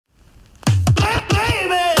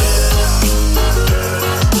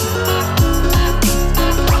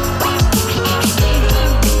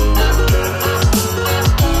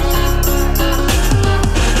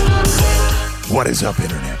is up,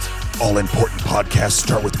 Internet? All important podcasts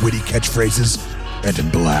start with witty catchphrases and in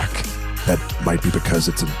black. That might be because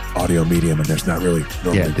it's an audio medium and there's not really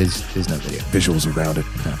normally there's no video. visuals around it.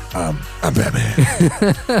 No. I'm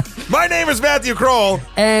Batman. My name is Matthew Kroll.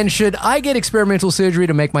 And should I get experimental surgery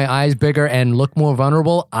to make my eyes bigger and look more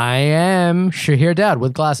vulnerable? I am Shahir Dad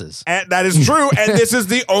with glasses. And that is true. And this is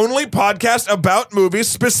the only podcast about movies,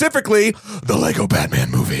 specifically the Lego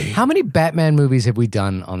Batman movie. How many Batman movies have we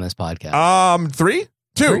done on this podcast? 3?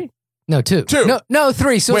 2. 3? No, 2. 2. No,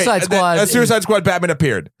 3. Suicide Squad. Suicide Squad Batman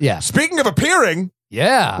appeared. Yeah. Speaking of appearing,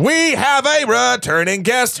 yeah, we have a returning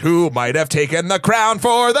guest who might have taken the crown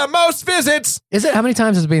for the most visits. Is it? How many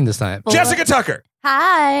times has it been this time? Jessica Tucker.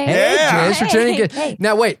 Hi. Hey, Yeah. Jess, returning guest. Hey.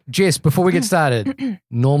 Now, wait, Jess, before we get started,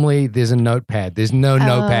 normally there's a notepad. There's no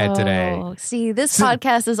notepad today. See, this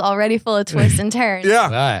podcast is already full of twists and turns.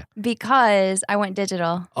 Yeah. Right. Because I went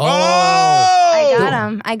digital.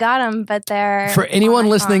 I got them, but they're For anyone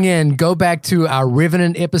listening in, go back to our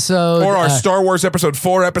Revenant episode. Or our Star Wars Episode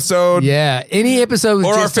 4 episode. Yeah, any episode with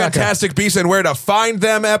Or our Jess Tucker, Fantastic Beasts and Where to Find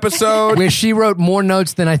Them episode. where she wrote more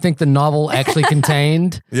notes than I think the novel actually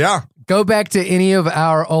contained. Yeah. Go back to any of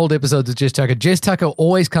our old episodes of Jess Tucker. Jess Tucker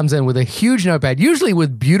always comes in with a huge notepad, usually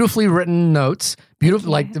with beautifully written notes,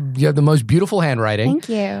 beautiful, like you have the most beautiful handwriting. Thank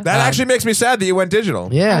you. That actually makes me sad that you went digital.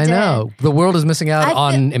 Yeah, I I did. know. The world is missing out I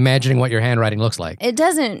on imagining what your handwriting looks like. It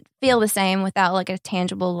doesn't feel the same without like a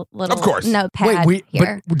tangible little Of course. notepad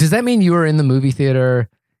here. but does that mean you were in the movie theater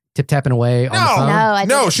tip-tapping away on the phone? No, I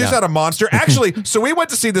No, didn't. she's not a monster. Actually, so we went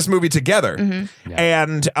to see this movie together. Mm-hmm.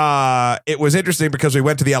 And it was interesting because we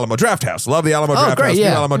went to the Alamo Draft House. Love the Alamo Draft great, House. yeah.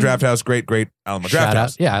 The Alamo Draft House. Great Alamo Draft Shout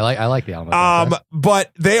House. out. Yeah, I like the Alamo. Draft House.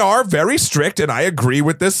 But they are very strict, and I agree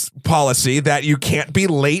with this policy that you can't be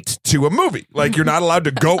late to a movie. Like you're not allowed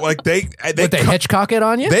to go. Like they Hitchcock it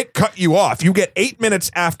on you? They cut you off. You get 8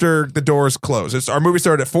 minutes after the doors close. Our movie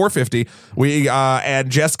started at 4:50. We and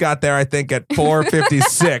Jess got there, I think, at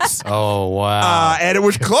 4:56. Oh, wow. And it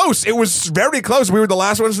was close. It was very close. We were the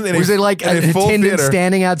last ones in Was it like an a full attendant theater.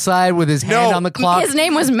 standing outside with his hand No. on the clock, His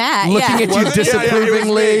name was Matt. looking yeah. at you Was it? Yeah, it was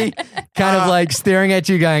disapprovingly, me. kind of like staring at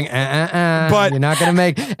you, going, But- you're not going to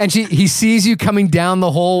make. And he sees you coming down the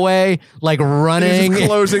hallway, like running. He's just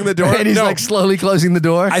closing the door. And he's No. like slowly closing the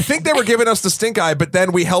door. I think they were giving us the stink eye, but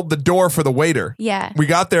then we held the door for the waiter. Yeah. We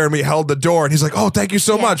got there and we held the door, and he's like, "Oh, thank you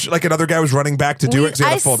so Yeah. much." Like another guy was running back to do it because he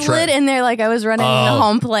had I a full slid tray. in there like I was running the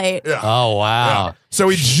home plate. Yeah. Oh, wow. Yeah. So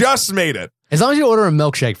we just made it. As long as you order a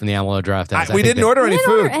milkshake from the Alamo Draft House. I We think didn't order any didn't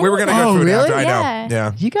food. order We were going to get Oh, food really? after. I Yeah. know.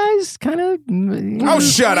 Yeah. You guys kind of. Oh,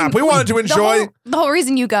 shut up. We wanted to enjoy The whole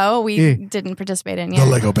reason you go, we Yeah. didn't participate in. the Yeah.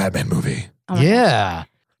 Lego Batman movie. Oh my Yeah.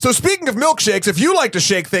 So speaking of milkshakes, if you like to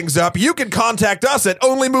shake things up, you can contact us at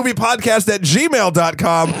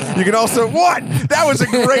onlymoviepodcast@gmail.com. You can also, what? That was a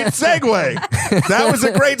great segue. That was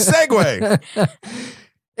a great segue.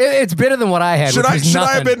 It's better than what I had. Should which I was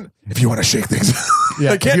have nothing. been, if you want to shake things up.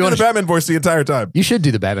 Yeah, I if can't you do wanna the Batman voice the entire time. You should do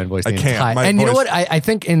the Batman voice. I The can't. entire- My and you know voice- what? I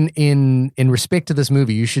think in respect to this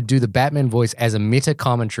movie, you should do the Batman voice as a meta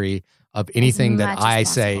commentary of anything that much as I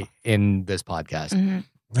possible. say in this podcast. Mhm.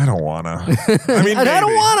 I don't want to. I mean, I don't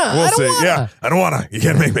maybe. wanna. We'll I don't see. wanna. Yeah, I don't want to. You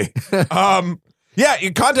can't make me. Yeah,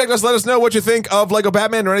 you contact us. Let us know what you think of Lego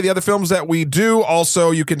Batman or any of the other films that we do.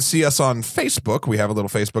 Also, you can see us on Facebook. We have a little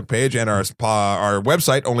Facebook page and our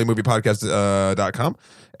website, onlymoviepodcast.com.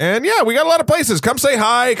 And yeah, we got a lot of places. Come say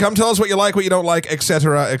hi. Come tell us what you like, what you don't like,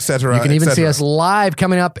 etc., etc. You can even see us live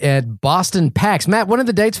coming up at Boston PAX. Matt, what are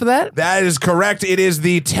the dates for that? That is correct. It is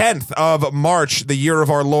the 10th of March, the year of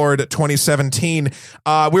our Lord 2017.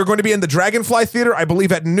 We're going to be in the Dragonfly Theater, I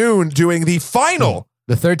believe, at noon, doing the final.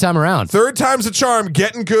 The third time around. Third time's a charm,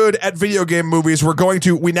 getting good at video game movies.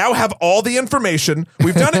 We now have all the information.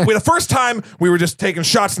 We've done it. The first time, we were just taking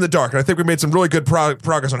shots in the dark. And I think we made some really good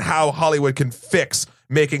progress on how Hollywood can fix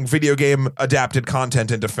making video game adapted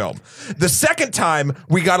content into film. The second time,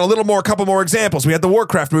 we got a couple more examples. We had the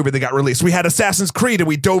Warcraft movie that got released. We had Assassin's Creed, and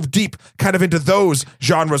we dove deep kind of into those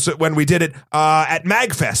genres when we did it at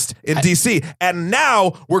MagFest in DC. And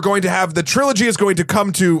now we're going to have the trilogy is going to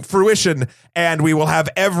come to fruition, and we will have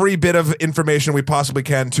every bit of information we possibly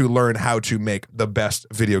can to learn how to make the best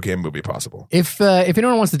video game movie possible. If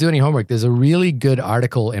anyone wants to do any homework, there's a really good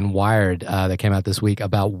article in Wired that came out this week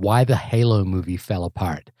about why the Halo movie fell apart.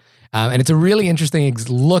 And it's a really interesting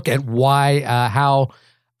look at why, how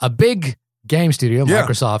a big game studio, Yeah.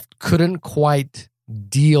 Microsoft, couldn't quite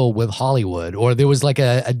deal with Hollywood, or there was like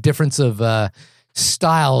a difference of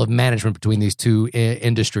style of management between these two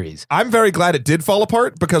industries. I'm very glad it did fall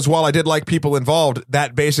apart because while I did like people involved,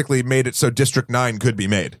 that basically made it so District 9 could be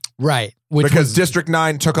made. Right. Which because was, District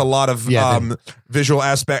 9 took a lot of visual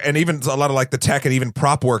aspect and even a lot of like the tech and even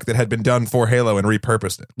prop work that had been done for Halo and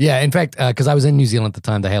repurposed it. yeah, in fact, because I was in New Zealand at the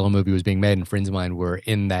time the Halo movie was being made, and friends of mine were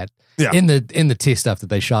in that in the test stuff that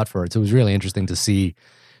they shot for it. So it was really interesting to see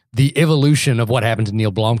the evolution of what happened to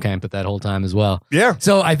Neil Blomkamp at that whole time as well. Yeah.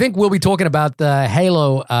 So I think we'll be talking about the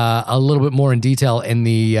Halo a little bit more in detail in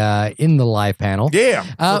the live panel. Yeah.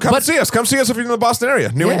 So come see us. Come see us if you're in the Boston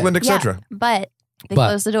area, New England, etc. Yeah, but they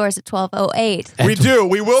close the doors at 12:08. We do.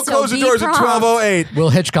 We will close the doors at 12:08. We'll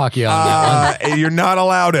Hitchcock you on You're not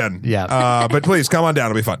allowed in. Yeah. But please come on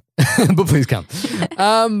down. It'll be fun. but please come.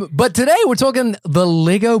 But today we're talking the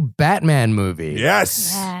Lego Batman movie.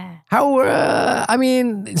 Yes. Yeah. How,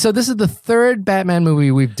 so this is the third Batman movie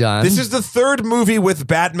we've done. This is the third movie with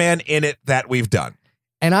Batman in it that we've done.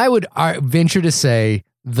 And I would venture to say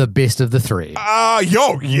the best of the three.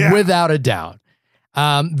 Yeah. Without a doubt.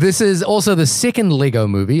 This is also the second Lego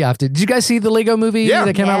movie after. Did you guys see the Lego movie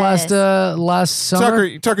that came out last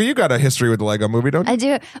summer? Tucker, you got a history with the Lego movie, don't you? I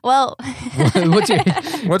do. Well,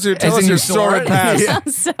 Tell us your sordid past. Yeah.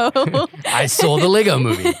 So I saw the Lego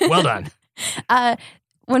movie. Well done.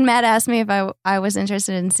 When Matt asked me if I was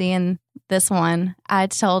interested in seeing this one, I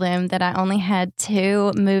told him that I only had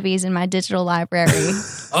 2 movies in my digital library.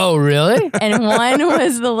 Oh, really? And one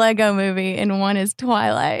was the Lego movie and one is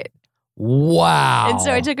Twilight. Wow. And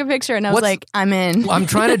so I took a picture and I was like, I'm in. I'm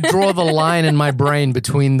trying to draw the line in my brain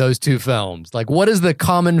between those two films. Like, what is the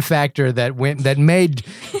common factor that made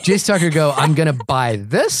Jace Tucker go, I'm going to buy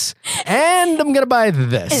this and I'm going to buy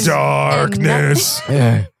this? Darkness.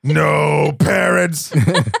 No parents.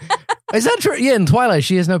 Is that true? Yeah, in Twilight,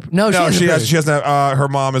 she has no. She has no. Her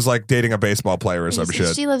mom is like dating a baseball player or some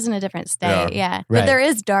shit. She lives in a different state. Yeah. Right. But there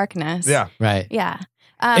is darkness. Yeah. Right. Yeah.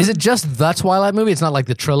 Is it just the Twilight movie? It's not like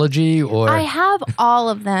the trilogy, or I have all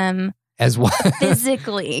of them as well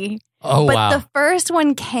physically. Oh, but wow. the first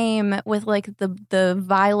one came with like the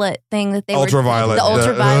violet thing that they ultraviolet. The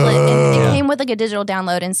ultraviolet. And it came with like a digital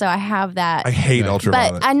download, and so I have that. I hate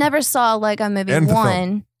ultraviolet. But I never saw Lego Movie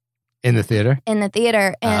 1 in the theater.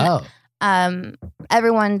 And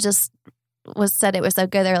everyone just said it was so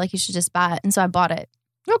good. They were like, you should just buy it, and so I bought it.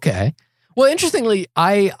 Okay. Well, interestingly,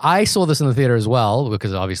 I saw this in the theater as well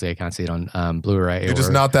because obviously I can't see it on Blu-ray. You're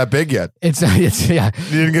just not that big yet. It's yeah.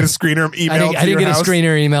 You didn't get a screener emailed. I didn't get a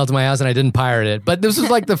screener emailed to my house, and I didn't pirate it. But this was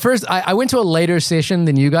like the first. I went to a later session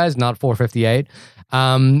than you guys, not 4:58.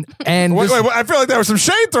 And wait, I feel like there was some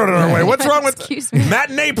shade thrown our way. What's wrong with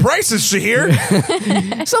matinee prices,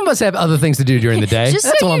 Shahir? Some of us have other things to do during the day. Just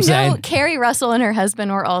That's so all I'm saying. Carrie Russell and her husband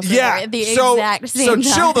were also there at the exact same time.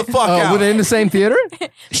 So chill the fuck out. Were they in the same theater?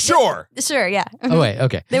 Sure, yeah. Oh wait,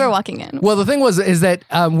 okay. They were walking in. Well, the thing is that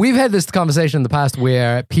we've had this conversation in the past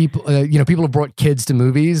where people have brought kids to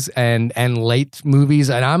movies and late movies,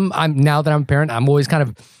 and I'm now that I'm a parent, I'm always kind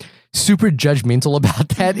of super judgmental about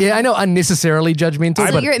that. Yeah, I know, unnecessarily judgmental.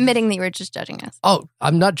 So but you're admitting that you were just judging us. Oh,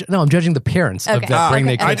 I'm not. No, I'm judging the parents of that bring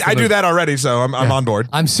their kids. I do that already, so I'm on board.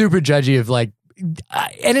 I'm super judgy of like,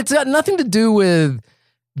 and it's got nothing to do with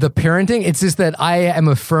the parenting. It's just that I am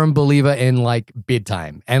a firm believer in like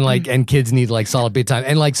bedtime and like and kids need like solid bedtime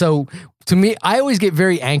and like so to me, I always get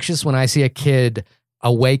very anxious when I see a kid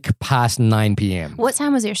awake past 9 p.m. What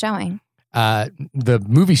time was your showing? The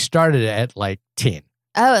movie started at like 10.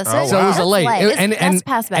 Oh, so it was late. That's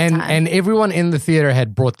past bedtime. And everyone in the theater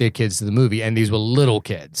had brought their kids to the movie, and these were little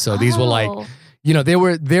kids. So these were like,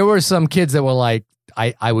 there were some kids that were like,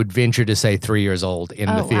 I would venture to say 3 years old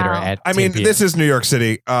in the theater at 10 p.m. This is New York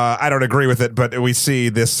City. I don't agree with it, but we see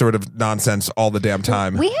this sort of nonsense all the damn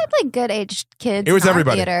time. We had like good aged kids. It was in our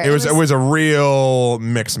everybody. Theater. It was a real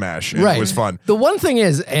mix mash. It was fun. The one thing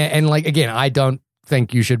is, and like again, I don't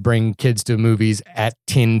think you should bring kids to movies at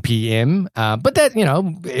 10 p.m. But that,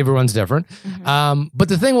 everyone's different. Mm-hmm. But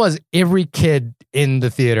the thing was, every kid in the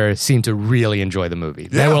theater seemed to really enjoy the movie.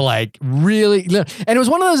 They were like really, and it was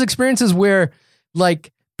one of those experiences where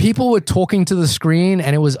like people were talking to the screen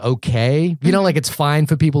and it was okay. Like it's fine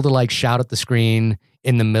for people to like shout at the screen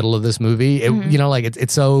in the middle of this movie. Like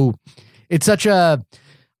it's such a,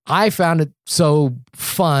 I found it so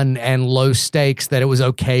fun and low stakes that it was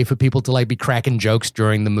okay for people to like be cracking jokes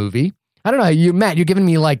during the movie. I don't know, Matt, you're giving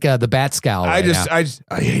me like the bat scowl. I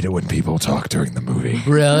hate it when people talk during the movie.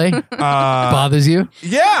 Really? Bothers you?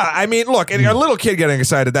 Yeah, I mean, look, a little kid getting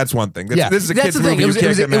excited, that's one thing. This is a kid's movie. You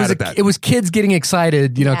can't get mad at that. It was kids getting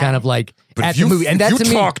excited, kind of like but at the movie. And if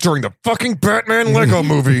you talk during the fucking Batman Lego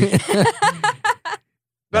movie.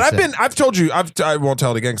 But That's it. I've told you, I won't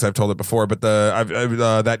tell it again because I've told it before. But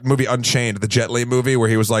that movie Unchained, the Jet Li movie, where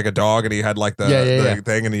he was like a dog and he had like the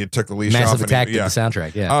thing and he took the leash Massive off. Attack and did the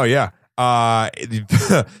soundtrack. Yeah. Oh yeah.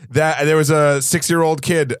 That there was a 6-year-old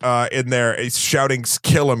kid in there shouting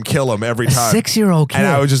kill him every time. 6-year-old kid. And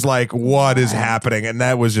I was just like, what is happening? And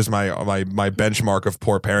that was just my benchmark of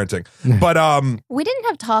poor parenting. But We didn't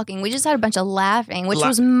have talking. We just had a bunch of laughing, which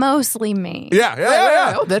was mostly me.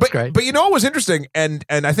 yeah. Oh, that's but, great. But you know what was interesting, and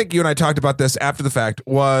I think you and I talked about this after the fact,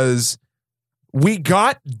 was we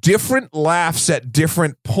got different laughs at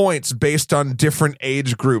different points based on different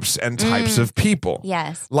age groups and types of people.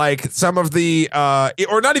 Yes. Like some of the,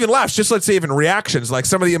 or not even laughs, just let's say even reactions. Like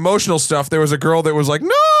some of the emotional stuff. There was a girl that was like,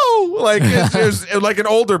 no, like it was like an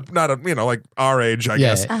older, not a, like our age, I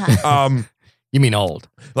guess. You mean old?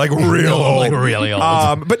 Like real old, like really old.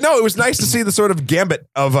 But no, it was nice to see the sort of gambit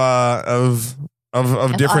of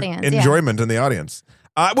different audience, enjoyment in the audience.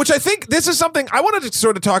 Which I think this is something I wanted to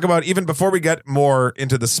sort of talk about even before we get more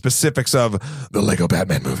into the specifics of the Lego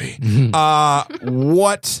Batman movie.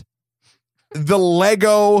 What the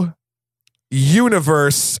Lego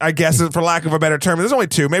universe, I guess, for lack of a better term. There's only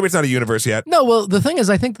two. Maybe it's not a universe yet. No, well, the thing is,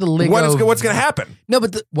 I think the Lego. What's going to happen? No,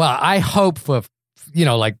 but I hope for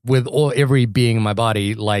like with every being in my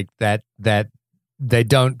body, like that they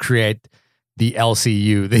don't create the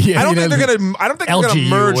LCU. I don't think they're gonna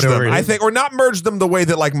merge them. I think, or not merge them the way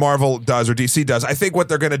that like Marvel does or DC does. I think what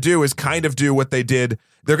they're gonna do is kind of do what they did.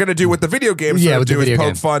 They're gonna do what the video games do is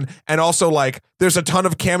poke fun, and also like there's a ton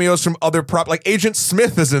of cameos from other like Agent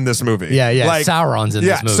Smith is in this movie. Yeah, like, Sauron's in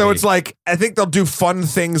this movie. So it's like I think they'll do fun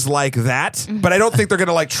things like that, but I don't think they're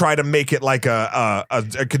gonna like try to make it like a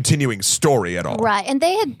continuing story at all. Right, and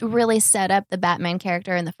they had really set up the Batman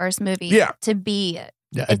character in the first movie to be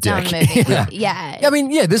its own dick. movie. Yeah. I mean,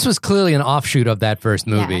 this was clearly an offshoot of that first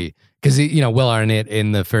movie because Will Arnett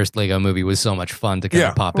in the first Lego movie was so much fun to kind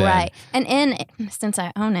of pop in. Right, and since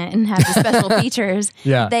I own it and have the special features,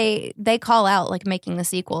 they call out like making the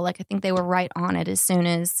sequel. Like I think they were right on it as soon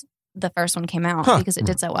as the first one came out because it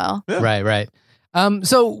did so well. Yeah. Right.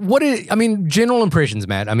 So general impressions,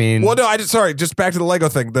 Matt? I mean, well, no, just back to the Lego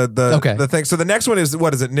thing. The thing. So the next one is,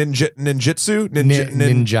 what is it? Ninjutsu?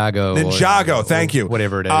 Ninjago. Thank you.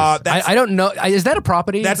 Whatever it is. I don't know. Is that a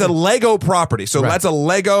property? That's a Lego property. So that's a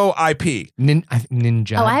Lego IP.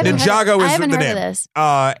 Ninjago. Oh, Ninjago is the name. Heard of this.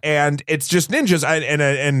 And it's just ninjas.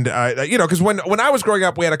 And because when I was growing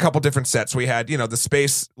up, we had a couple different sets. We had, the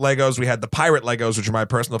space Legos. We had the pirate Legos, which are my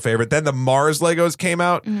personal favorite. Then the Mars Legos came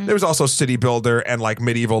out. Mm-hmm. There was also City Builder and like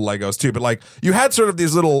medieval Legos too, but like you had sort of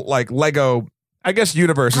these little like Lego, I guess,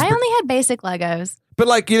 universes. I only had basic Legos, but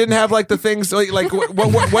like you didn't have like the things like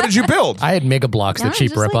what did you build? I had Mega Blocks, the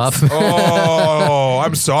cheap ripoff. Oh,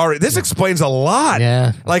 I'm sorry. This explains a lot.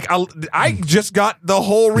 Yeah, like I just got the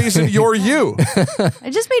whole reason you're you. I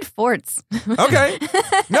just made forts. Okay,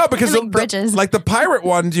 no, because like bridges, like the pirate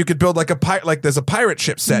ones, you could build like like there's a pirate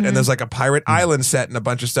ship set and there's like a pirate island set and a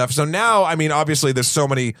bunch of stuff. So now, I mean, obviously, there's so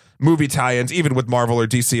many movie tie-ins, even with Marvel or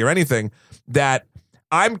DC or anything, that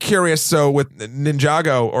I'm curious. So with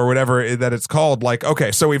Ninjago or whatever that it's called, like,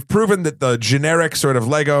 okay, so we've proven that the generic sort of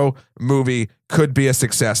Lego movie could be a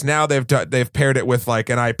success. Now they've paired it with like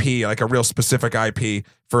an IP, like a real specific IP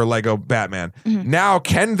for Lego Batman. Mm-hmm. Now,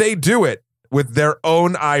 can they do it with their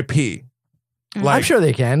own IP? Like, I'm sure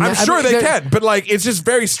they can. I'm sure they can, but like it's just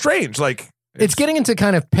very strange. Like it's getting into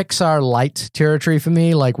kind of Pixar light territory for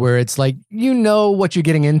me, like where it's like what you're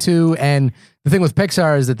getting into, and the thing with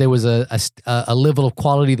Pixar is that there was a level of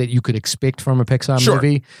quality that you could expect from a Pixar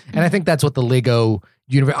movie, and I think that's what the Lego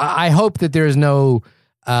universe. I hope that there is no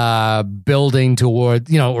building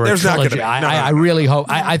toward or there's a trilogy. No, I really hope.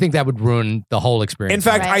 I think that would ruin the whole experience. In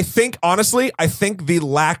fact, I think honestly, the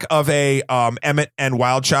lack of a Emmett and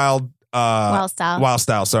Wild Style.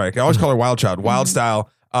 Sorry, I always call her Wild Child. Wild Style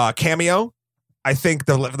cameo. I think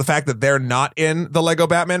the fact that they're not in the Lego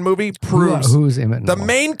Batman movie proves who's Emmett. The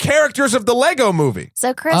main characters of the Lego movie.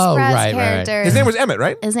 So Chris Pratt's character, right. His name was Emmett,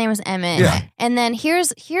 right? His name was Emmett. Yeah. And then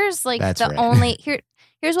here's like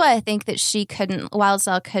here's why I think that Wild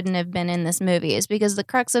Style couldn't have been in this movie is because the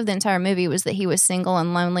crux of the entire movie was that he was single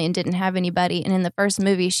and lonely and didn't have anybody. And in the first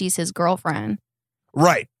movie, she's his girlfriend.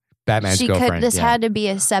 Right. Batman's girlfriend. This had to be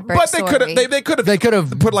a separate. But they could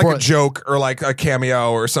have put like a joke or like a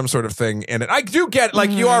cameo or some sort of thing in it. I do get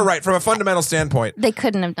you are right from a fundamental standpoint. They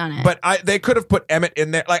couldn't have done it. But they could have put Emmett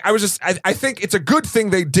in there. Like I think it's a good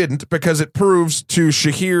thing they didn't because it proves to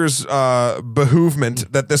Shahir's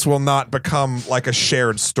behoovement that this will not become like a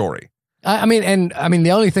shared story. I mean,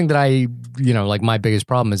 the only thing that I like my biggest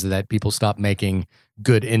problem is that people stop making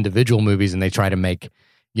good individual movies and they try to make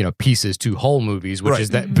pieces to whole movies, which Right.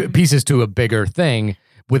 is that pieces to a bigger thing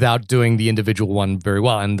without doing the individual one very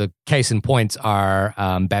well. And the case in points are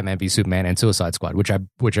Batman v Superman and Suicide Squad, which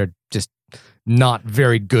are just not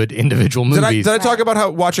very good individual movies. Did I talk about how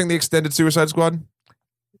watching the extended Suicide Squad?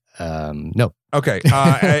 No. Okay.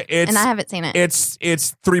 It's and I haven't seen it.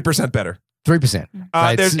 It's 3% better. 3%.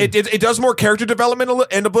 It does more character development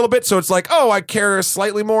in a little bit, so it's like, oh, I care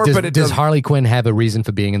slightly more. But it does doesn't. Harley Quinn have a reason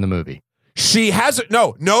for being in the movie? She has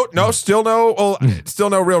no, still no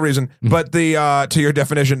real reason. But to your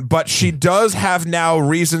definition, but she does have now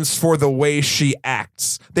reasons for the way she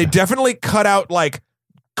acts. They definitely cut out like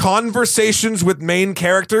conversations with main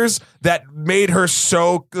characters that made her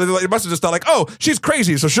so. It must have just thought like, oh, she's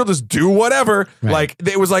crazy, so she'll just do whatever. Right. Like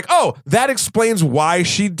it was like, oh, that explains why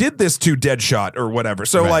she did this to Deadshot or whatever.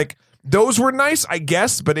 So like. Those were nice, I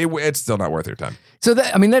guess, but it's still not worth your time. So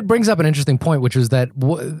that brings up an interesting point, which was that.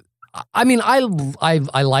 I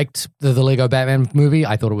liked the Lego Batman movie.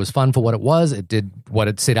 I thought it was fun for what it was. It did what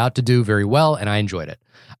it set out to do very well, and I enjoyed it.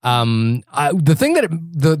 The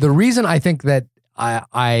reason I think that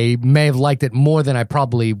I may have liked it more than I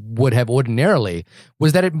probably would have ordinarily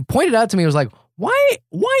was that it pointed out to me, it was like, why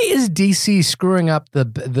is DC screwing up the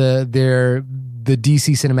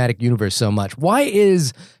DC cinematic universe so much? Why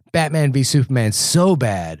is Batman v Superman so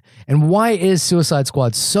bad? And why is Suicide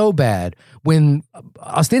Squad so bad when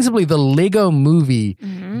ostensibly the Lego movie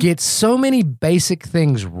gets so many basic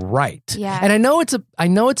things right? Yeah. And I know it's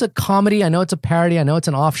a comedy, I know it's a parody, I know it's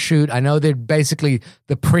an offshoot, I know that basically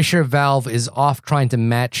the pressure valve is off trying to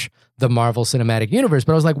match the Marvel Cinematic Universe,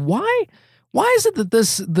 but I was like, why is it that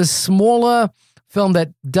this smaller film that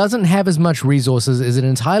doesn't have as much resources, is an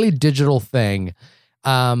entirely digital thing,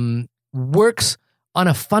 works on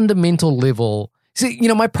a fundamental level? See,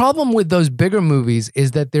 my problem with those bigger movies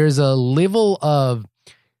is that there's a level of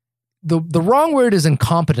the wrong word is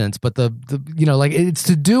incompetence, but the it's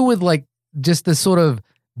to do with like just this sort of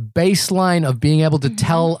baseline of being able to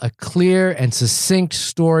tell a clear and succinct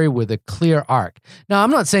story with a clear arc. Now,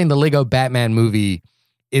 I'm not saying the Lego Batman movie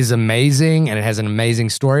is amazing and it has an amazing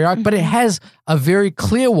story arc, but it has a very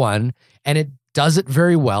clear one and it does it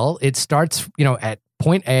very well. It starts, at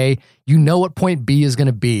point A, what point B is going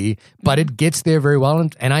to be, but it gets there very well,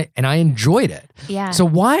 and I enjoyed it. Yeah. So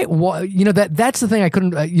why that's the thing I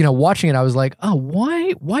couldn't, watching it, I was like, oh,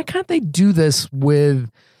 why can't they do this with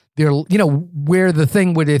their, where the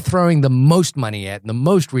thing where they're throwing the most money at and the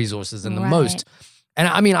most resources and the most, and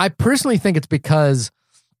I mean, I personally think it's because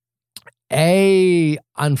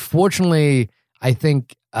unfortunately, I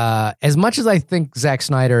think as much as I think Zack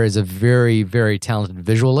Snyder is a very, very talented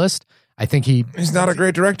visualist, I think he's not a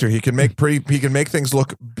great director. He can make things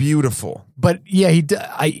look beautiful. But yeah,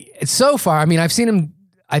 so far, I mean, I've seen him.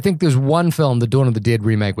 I think there's one film, the Dawn of the Dead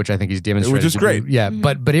remake, which I think he's demonstrated, which is great. Yeah,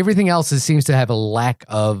 but everything else seems to have a lack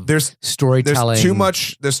of storytelling.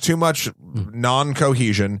 There's too much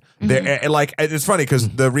non-cohesion. There, like it's funny because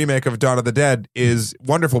the remake of Dawn of the Dead is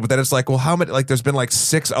wonderful, but then it's like, well, how many? Like, there's been like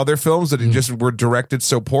 6 other films that just were directed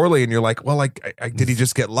so poorly, and you're like, well, like, did he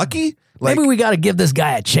just get lucky? Like, maybe we got to give this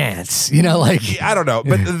guy a chance. Like I don't know,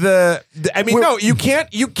 but no, you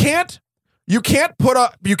can't put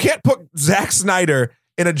Zack Snyder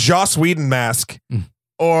in a Joss Whedon mask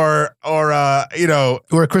or a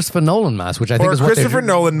Christopher Nolan mask, which I think is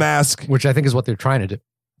Nolan mask, which I think is what they're trying to do,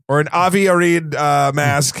 or an Avi Arad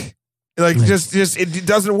mask. Like just it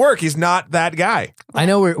doesn't work. He's not that guy. I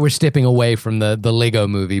know we're stepping away from the Lego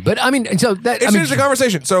movie, but I mean, so that it's just a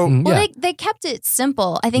conversation. So they kept it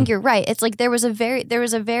simple. I think you're right. It's like there was a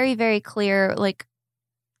very very clear like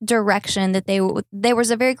direction that there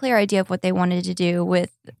was a very clear idea of what they wanted to do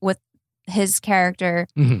with his character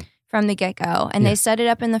from the get-go, and they set it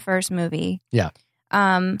up in the first movie. Yeah.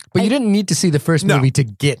 But you didn't need to see the first movie to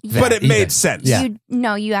get that. But it made sense. Yeah.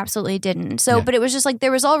 You absolutely didn't. So, but it was just like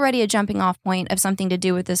there was already a jumping off point of something to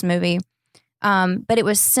do with this movie. But it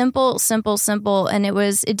was simple, and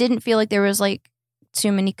it didn't feel like there was like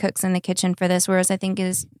too many cooks in the kitchen for this, whereas I think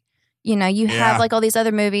is, you have like all these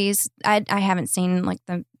other movies. I haven't seen like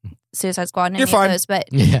the Suicide Squad and any of those, but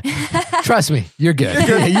trust me, you're good.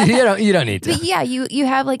 You don't need to. But yeah, you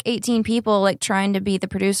have like 18 people like trying to be the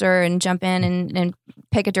producer and jump in and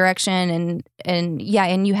pick a direction and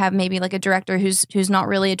you have maybe like a director who's not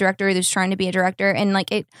really a director, who's trying to be a director, and like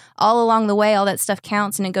it all along the way, all that stuff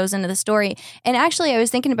counts and it goes into the story. And actually, I was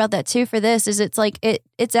thinking about that too for this. Is it's like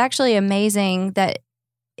it's actually amazing that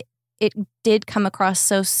it did come across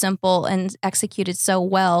so simple and executed so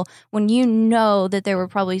well when you know that there were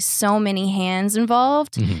probably so many hands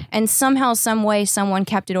involved and somehow, some way, someone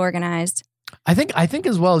kept it organized. I think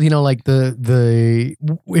as well, like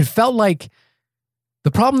it felt like The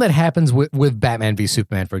problem that happens with Batman v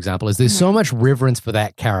Superman, for example, is there's so much reverence for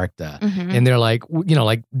that character. And they're like,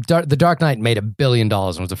 like The Dark Knight made $1 billion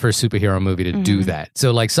and was the first superhero movie to do that.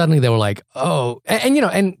 So like suddenly they were like, oh,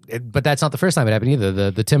 but that's not the first time it happened either.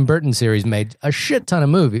 The Tim Burton series made a shit ton of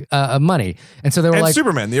money. And so they were like,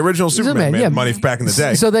 Superman, the original Superman made money back in the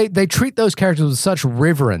day. So they treat those characters with such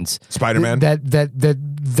reverence. Spider-Man.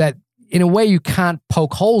 That in a way you can't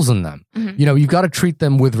poke holes in them. You've got to treat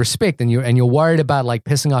them with respect, and you're worried about like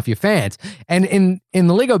pissing off your fans. And in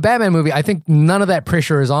the Lego Batman movie, I think none of that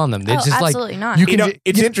pressure is on them. They're just absolutely not.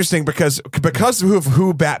 It's interesting because of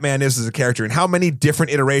who Batman is as a character and how many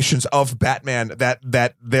different iterations of Batman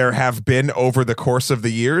that there have been over the course of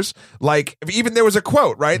the years. Like even there was a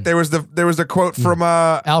quote, right? There was the quote from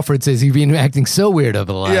Alfred says he's been acting so weird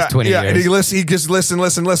over the last 20 years. And he just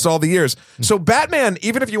lists all the years. So Batman,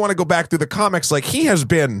 even if you want to go back through the comics, like he has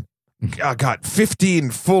been 15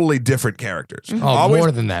 fully different characters.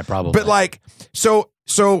 More than that probably. But like so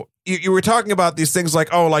you were talking about these things like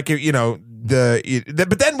but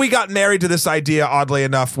then we got married to this idea, oddly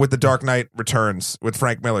enough, with The Dark Knight Returns with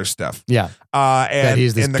Frank Miller's stuff. Yeah. And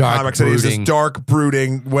in the comics that he's this dark,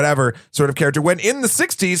 brooding, whatever sort of character. When in the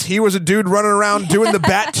 60s, he was a dude running around doing the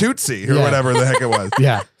Bat Tootsie or whatever the heck it was.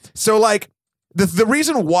 Yeah. So like the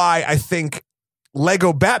reason why I think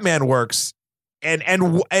Lego Batman works and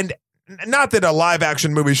not that a live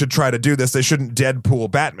action movie should try to do this. They shouldn't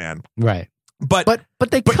Deadpool Batman. Right. But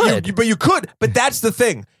they could. You could. But that's the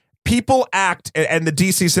thing. People act, and the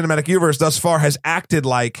DC Cinematic Universe thus far has acted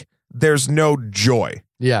like there's no joy.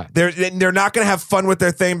 Yeah. They're not going to have fun with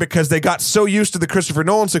their thing because they got so used to the Christopher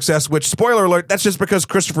Nolan success, which, spoiler alert, that's just because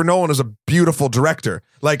Christopher Nolan is a beautiful director.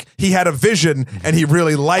 Like, he had a vision and he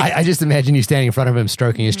really liked it. I just imagine you standing in front of him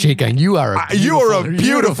stroking his cheek going, you are a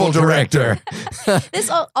beautiful director.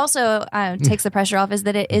 This also takes the pressure off is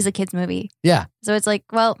that it is a kid's movie. Yeah. So it's like,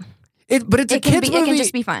 well... But it's a kids movie. It can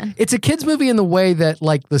just be fun. It's a kids movie in the way that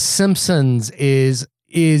like The Simpsons is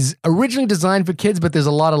originally designed for kids, but there's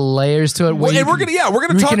a lot of layers to it. Well, and we're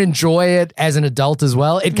gonna you can enjoy it as an adult as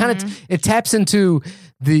well. It kind of it taps into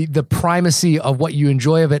the primacy of what you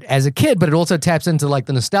enjoy of it as a kid, but it also taps into like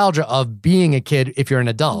the nostalgia of being a kid if you're an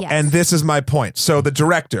adult. Yes. And this is my point. So the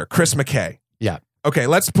director, Chris McKay. Yeah. Okay,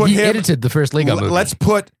 let's put he him. edited the first Lego movie. Let's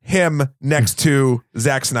put him next to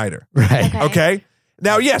Zack Snyder. Right. Okay.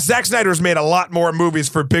 Now, yes, Zack Snyder's made a lot more movies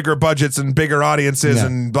for bigger budgets and bigger audiences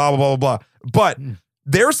and blah, blah, blah, blah, blah. But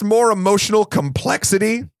there's more emotional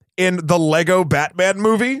complexity in the Lego Batman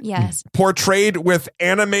movie. Yes. Portrayed with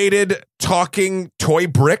animated talking toy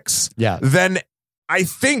bricks than I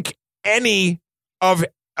think any of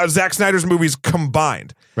Zack Snyder's movies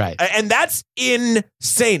combined. Right. And that's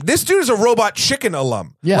insane. This dude is a Robot Chicken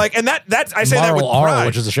alum. Yeah. Like, and that's I say Moral that with pride.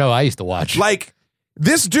 which is a show I used to watch. Like,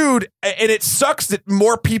 this dude, and it sucks that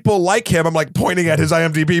more people like him. I'm like pointing at his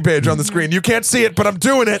IMDb page on the screen. You can't see it, but I'm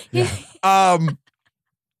doing it. Yeah.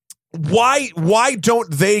 Why don't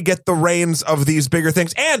they get the reins of these bigger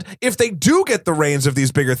things? And if they do get the reins of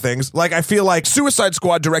these bigger things, like I feel like Suicide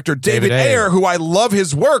Squad director David Ayer, who I love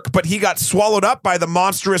his work, but he got swallowed up by the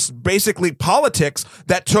monstrous, basically politics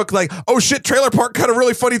that took like, oh shit, Trailer Park cut a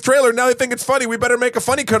really funny trailer. Now they think it's funny. We better make a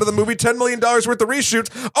funny cut of the movie. $10 million worth of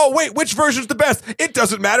reshoots. Oh wait, which version's the best? It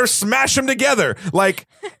doesn't matter. Smash them together. Like,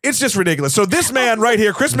 it's just ridiculous. So this man right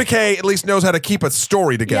here, Chris McKay, at least knows how to keep a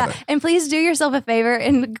story together. Yeah, and please do yourself a favor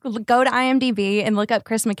and go to IMDb and look up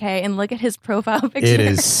Chris McKay and look at his profile picture. It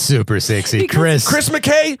is super sexy. Chris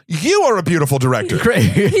McKay, you are a beautiful director.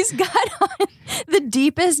 He's got on the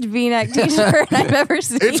deepest V-neck t-shirt I've ever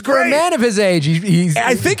seen. It's great. For a man of his age, he's...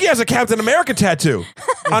 I think he has a Captain America tattoo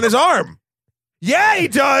on his arm. Yeah, he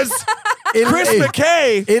does. Chris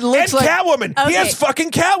McKay it looks and like Catwoman. Okay. He has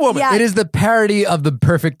fucking Catwoman. Yeah. It is the parody of the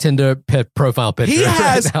perfect Tinder profile picture.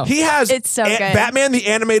 He has It's so good. Batman the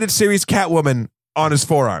Animated Series Catwoman on his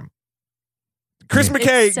forearm. Chris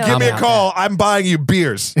McKay, so give me a call. I'm buying you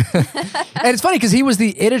beers. And it's funny because he was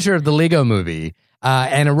the editor of the Lego movie.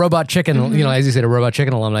 And a Robot Chicken, as you said, a Robot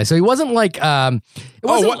Chicken alumni. So he wasn't like, what?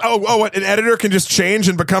 An editor can just change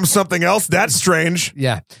and become something else? That's strange.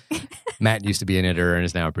 Yeah. Matt used to be an editor and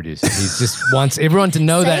is now a producer. He just wants everyone to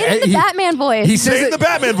know that. Say it in the Batman voice. He says Say it in the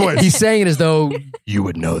Batman voice. He's saying it as though you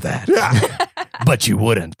would know that. Yeah. But you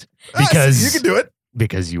wouldn't. Because you can do it.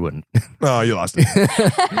 Because you wouldn't. Oh, you lost it.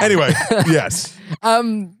 Anyway, yes.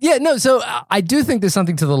 So I do think there's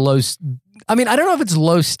something to the low. I mean, I don't know if it's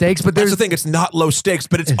low stakes, but that's the thing. It's not low stakes,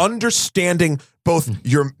 but it's understanding both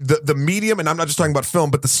the medium, and I'm not just talking about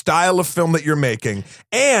film, but the style of film that you're making,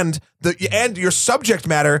 and your subject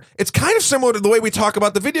matter. It's kind of similar to the way we talk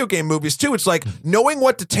about the video game movies too. It's like knowing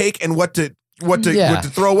what to take and what to what to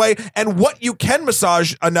throw away, and what you can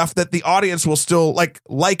massage enough that the audience will still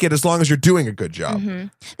like it as long as you're doing a good job. Mm-hmm.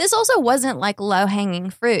 This also wasn't like low hanging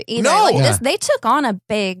fruit either. No. This they took on a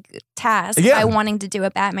big task by wanting to do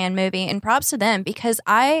a Batman movie, and props to them because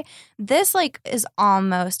this is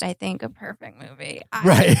almost, I think, a perfect movie.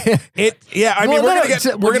 Right. I mean, we're gonna get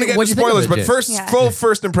into spoilers, but first, full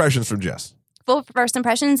first impressions from Jess. Full first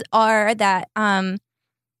impressions are that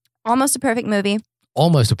almost a perfect movie.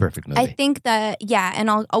 Almost a perfect movie. I think that,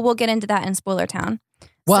 and we'll get into that in Spoiler Town.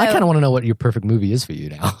 Well, I kind of want to know what your perfect movie is for you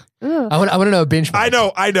now. I want to know a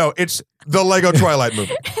benchmark. I know. It's the Lego Twilight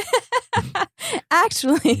movie.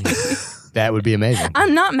 Actually, that would be amazing.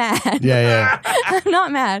 I'm not mad. Yeah. I'm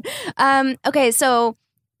not mad. Okay, so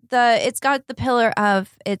it's got the pillar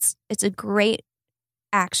of it's a great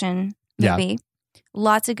action movie. Yeah.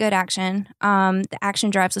 Lots of good action. The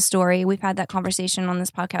action drives the story. We've had that conversation on this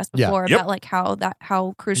podcast before about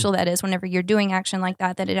how crucial that is whenever you're doing action like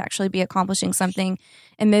that it actually be accomplishing something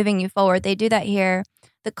and moving you forward. They do that here.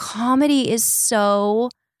 The comedy is so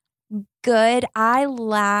good. I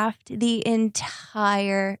laughed the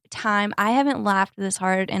entire time. I haven't laughed this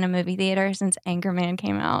hard in a movie theater since Anchorman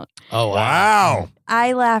came out. Oh, wow.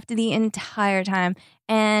 I laughed the entire time.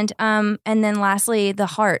 And then lastly, the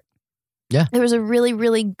heart. Yeah. There was a really,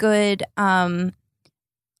 really good,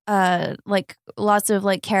 lots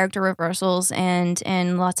of character reversals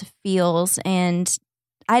and lots of feels. And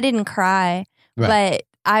I didn't cry, but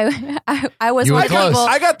I was one of the people.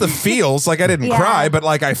 I got the feels, I didn't cry, but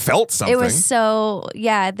I felt something. It was so,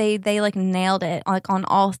 they nailed it on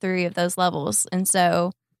all three of those levels. And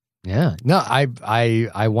so. Yeah, no, I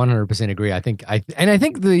 100% agree. I think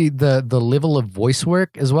the level of voice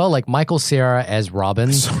work as well, like Michael Cera as Robin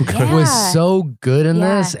was so good in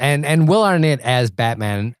this, and Will Arnett as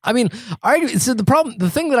Batman. I mean,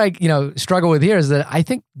 the thing that I struggle with here is that I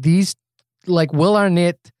think these Will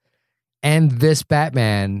Arnett and this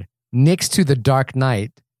Batman next to The Dark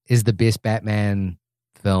Knight is the best Batman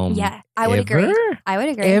film. Yeah, I would agree.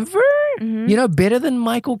 Ever? Mm-hmm. Better than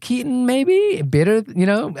Michael Keaton, maybe? Better,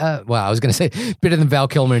 I was going to say better than Val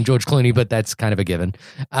Kilmer and George Clooney, but that's kind of a given.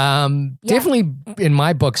 Definitely, in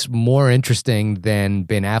my books, more interesting than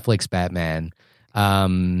Ben Affleck's Batman.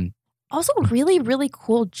 Also, really, really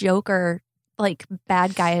cool Joker,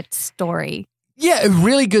 bad guy story. Yeah, a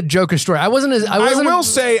really good Joker story. I will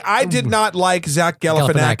say I did not like Zach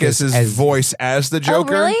Galifianakis' voice as the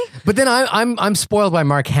Joker. Oh, really? But then I'm spoiled by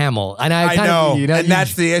Mark Hamill, and I know, and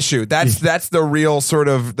that's the issue. That's the real sort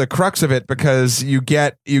of the crux of it, because you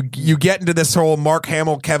get into this whole Mark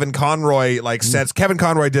Hamill, Kevin Conroy sense. Kevin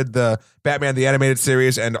Conroy did the Batman the Animated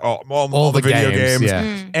Series and all the video games,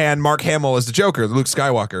 and Mark Hamill is the Joker. Luke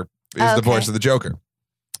Skywalker is the voice of the Joker,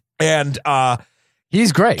 and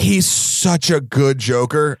he's great. He's such a good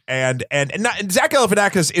Joker, and Zach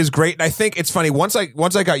Galifianakis is great. And I think it's funny, once I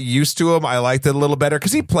got used to him, I liked it a little better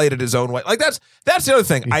because he played it his own way. That's the other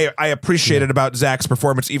thing I appreciated about Zach's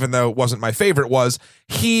performance, even though it wasn't my favorite, was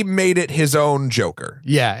he made it his own Joker.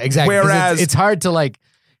 Yeah, exactly. Whereas it's hard to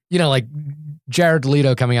Jared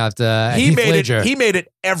Leto coming out Heath Ledger. He made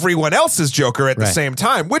it everyone else's Joker at the same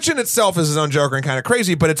time, which in itself is his own Joker and kind of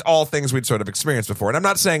crazy, but it's all things we'd sort of experienced before. And I'm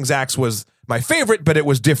not saying Zach's was my favorite, but it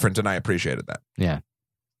was different, and I appreciated that. Yeah.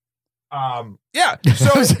 Yeah.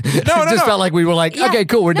 So no. Felt like we were okay,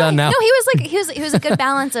 cool, we're done now. No, he was a good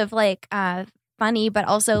balance of funny, but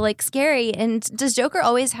also scary. And does Joker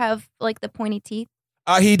always have the pointy teeth?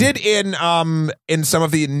 He did in some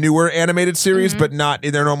of the newer animated series, but not.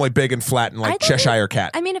 They're normally big and flat and Cheshire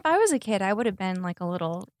Cat. I mean, if I was a kid, I would have been a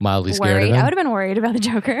little mildly scared of him. I would have been worried about the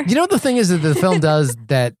Joker. You know what the thing is that the film does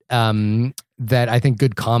that that I think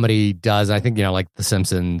good comedy does. I think The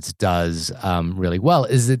Simpsons does really well.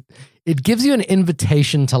 Is that it gives you an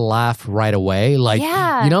invitation to laugh right away.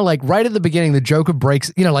 Right at the beginning, the Joker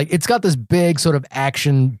breaks. It's got this big sort of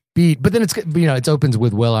action beat, but then it opens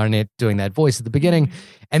with Will Arnett doing that voice at the beginning,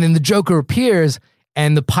 and then the Joker appears,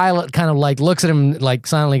 and the pilot kind of looks at him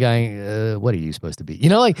silently going, "What are you supposed to be?"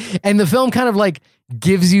 And the film kind of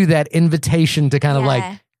gives you that invitation to kind of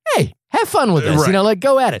hey, have fun with this,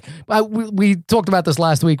 go at it. We talked about this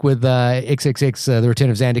last week with XXX, The Return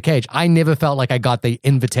of Xander Cage. I never felt like I got the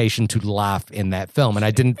invitation to laugh in that film, and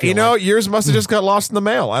I didn't feel yours must have just got lost in the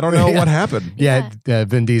mail. I don't know what happened.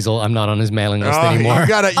 Vin Diesel, I'm not on his mailing list anymore.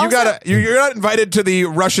 You're not invited to the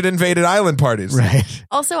Russian invaded island parties. Right.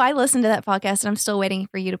 Also, I listened to that podcast, and I'm still waiting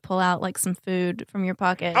for you to pull out some food from your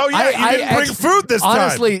pocket. Oh, yeah, you didn't bring food this time.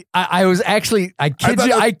 Honestly, I was actually, I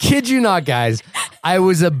kid you not, guys, I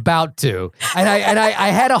was about to, and I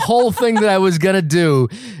had a whole thing that I was gonna do.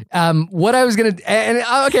 What I was gonna, and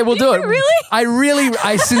okay, we'll do it. Really?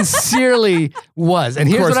 I sincerely was. And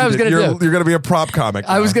here's what I was going to do. You're going to be a prop comic.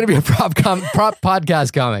 I was going to be a prop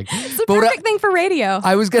podcast comic. It's the perfect thing for radio.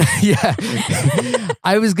 I was going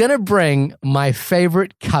to bring my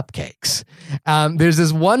favorite cupcakes. There's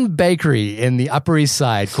this one bakery in the Upper East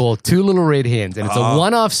Side called Two Little Red Hens, and it's a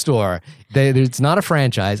one-off store. It's not a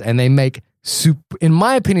franchise, and they make, in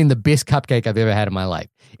my opinion, the best cupcake I've ever had in my life.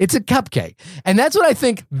 It's a cupcake. And that's what I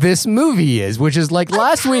think this movie is, which is like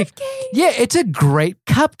last week. Yeah, it's a great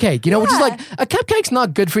cupcake, which is like a cupcake's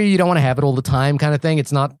not good for you. You don't want to have it all the time kind of thing.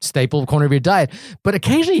 It's not staple corner of your diet. But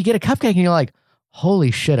occasionally you get a cupcake and you're like,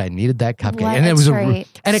 holy shit, I needed that cupcake. What and it was a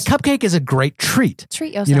cupcake is a great treat.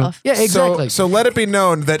 Treat yourself. Yeah, exactly. So let it be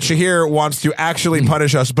known that Shahir wants to actually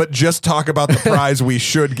punish us, but just talk about the prize we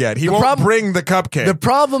should get. He won't bring the cupcake. The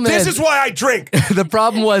problem is... This is why I drink. The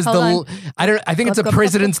problem was I think it's a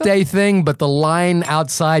President's Day thing, but the line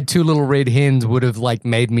outside Two Little Red Hens would have like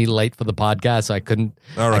made me late for the podcast, so I couldn't.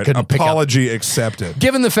 All right, apology accepted.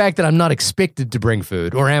 Given the fact that I'm not expected to bring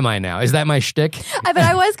food, or am I now? Is that my shtick? But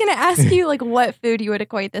I was going to ask you like what food you would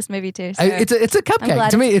equate this movie to. So it's a cupcake.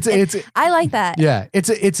 To me, it's I like that. Yeah,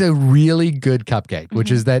 it's a really good cupcake, which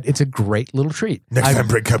is that it's a great little treat. Next time,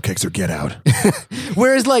 bring cupcakes or get out.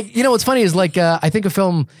 Whereas, like, what's funny is like I think a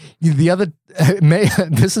film maybe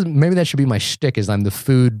that should be my shtick is I'm the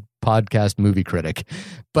food podcast movie critic,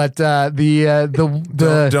 but don't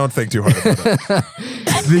think too hard about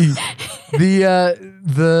it.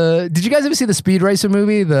 Did you guys ever see the Speed Racer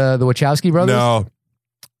movie, the Wachowski brothers? No.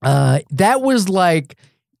 That was like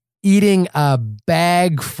eating a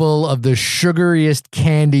bag full of the sugariest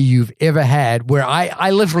candy you've ever had, where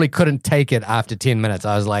I literally couldn't take it after 10 minutes.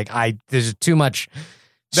 I was like, there's too much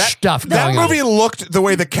stuff going on. That movie looked the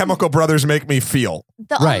way the Chemical Brothers make me feel.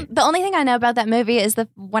 The only thing I know about that movie is the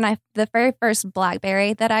very first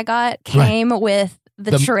BlackBerry that I got came with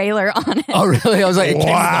the trailer on it. Oh, really? I was like,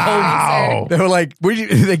 wow. They were like,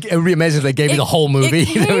 it would be amazing if they gave me the whole movie. It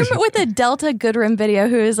came with a Delta Goodrem video,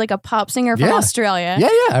 who is like a pop singer from Australia. Yeah.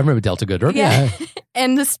 I remember Delta Goodrem. Yeah.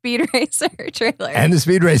 And the Speed Racer trailer.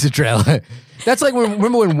 That's like,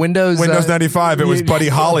 remember when Windows 95, it was Buddy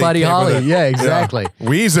Holly. Buddy Holly, yeah, exactly. Yeah.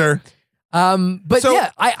 Weezer.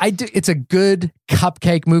 I do. It's a good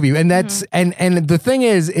cupcake movie, and that's and the thing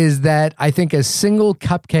is that I think a single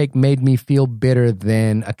cupcake made me feel better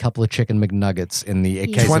than a couple of chicken McNuggets in the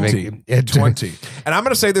case 20. of 20. And I'm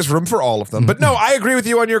going to say there's room for all of them, but no, I agree with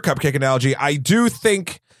you on your cupcake analogy. I do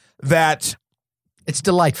think that it's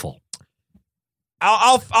delightful.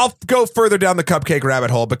 I'll go further down the cupcake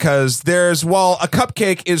rabbit hole because a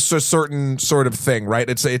cupcake is a certain sort of thing, right?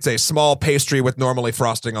 It's a small pastry with normally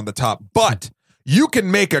frosting on the top, but you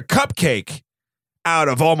can make a cupcake out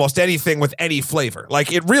of almost anything with any flavor.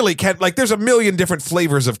 Like it really can. Like there's a million different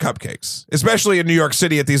flavors of cupcakes, especially in New York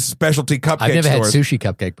City at these specialty cupcake stores. I've never had sushi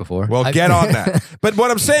cupcake before. Well, get on that. But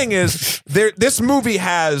what I'm saying is, this movie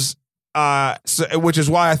has. Which is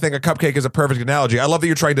why I think a cupcake is a perfect analogy. I love that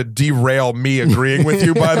you're trying to derail me agreeing with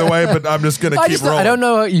you, by the way, but I'm just going to keep rolling. I don't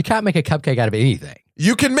know. You can't make a cupcake out of anything.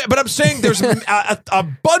 You can, but I'm saying there's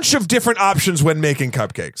a bunch of different options when making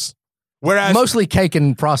cupcakes. Whereas mostly cake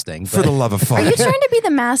and frosting. For the love of fuck. Are you trying to be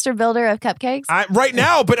the master builder of cupcakes? Right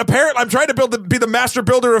now, but apparently I'm trying to be the master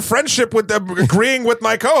builder of friendship with agreeing with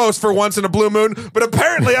my co-host for once in a blue moon, but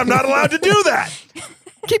apparently I'm not allowed to do that.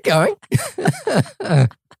 Keep going.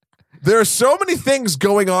 There are so many things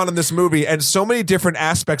going on in this movie and so many different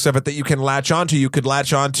aspects of it that you can latch onto. You could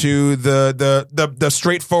latch onto the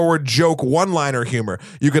straightforward joke one-liner humor.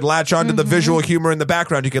 You could latch onto the visual humor in the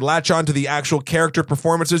background. You could latch onto the actual character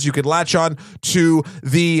performances. You could latch on to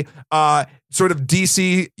the sort of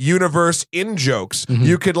DC universe in jokes.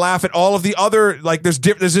 You could laugh at all of the other, like there's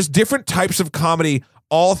just different types of comedy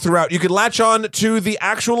all throughout. You could latch on to the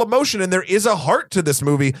actual emotion, and there is a heart to this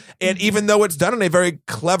movie. And even though it's done in a very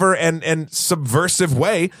clever and subversive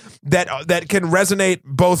way, that can resonate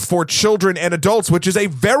both for children and adults, which is a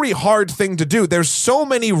very hard thing to do. There's so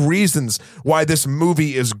many reasons why this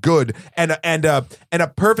movie is good, and a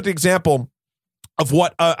perfect example of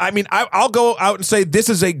what I'll go out and say this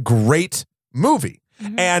is a great movie.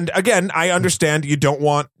 And again, I understand you don't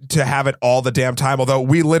want to have it all the damn time, although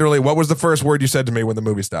what was the first word you said to me when the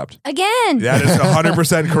movie stopped? Again. That is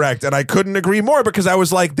 100% correct. And I couldn't agree more because I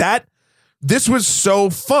was like, this was so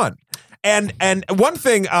fun. And one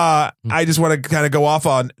thing I just want to kind of go off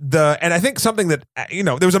on and I think something that,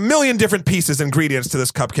 there was a million different ingredients to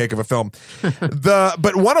this cupcake of a film.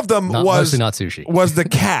 But one of them mostly not sushi. Was the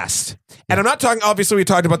cast. And I'm not talking, obviously we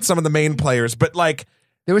talked about some of the main players, but like,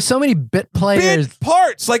 There were so many bit players. Bit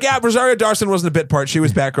parts. Like, Rosario Dawson wasn't a bit part. She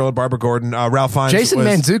was Batgirl and Barbara Gordon. Ralph Fiennes Jason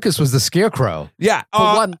Mantzoukas was the Scarecrow. Yeah.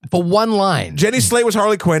 For one line. Jenny Slate was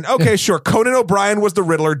Harley Quinn. Okay, sure. Conan O'Brien was the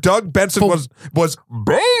Riddler. Doug Benson was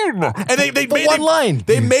Bane. And they made one line.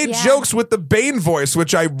 They made jokes with the Bane voice,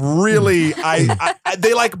 which I really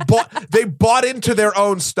they bought into their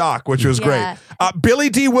own stock, which was great. Billy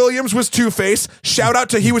D. Williams was Two-Face. Shout out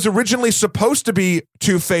to he was originally supposed to be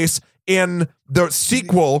Two-Face in the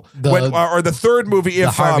sequel or the third movie,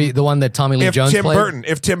 the one that Tommy Lee Jones played.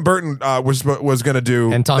 If Tim Burton was going to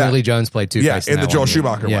do, and Tommy Lee Jones played Two-Face in the Joel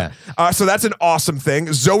Schumacher one. So that's an awesome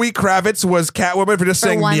thing. Zoe Kravitz was Catwoman for just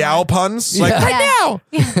saying meow puns, like right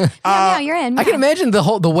now. You're in. I can imagine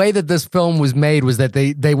the way that this film was made was that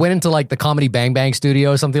they went into like the Comedy Bang Bang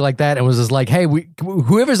studio or something like that, and was just like, hey,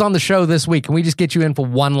 whoever's on the show this week, can we just get you in for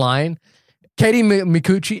one line? Katie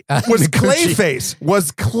Micucci was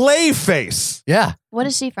Clayface. Yeah. What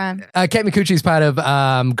is she from? Kate Micucci is part of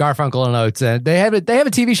Garfunkel and Oates. They have a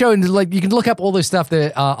TV show, and like you can look up all this stuff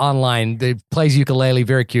that online. They plays ukulele,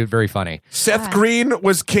 very cute, very funny. Seth Green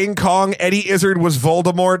was King Kong. Eddie Izzard was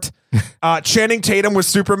Voldemort. Channing Tatum was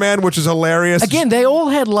Superman, which is hilarious. Again, they all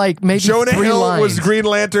had like maybe Jonah three Hill lines. was Green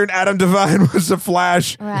Lantern. Adam Devine was the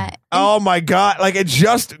Flash. Right. Oh my God! Like it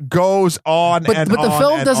just goes on but the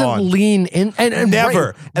film doesn't lean in and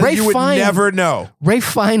never. Ray you would Fiennes, never know. Ray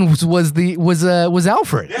Fiennes was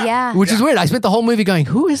Alfred. Yeah. Which is weird. I spent the whole movie going,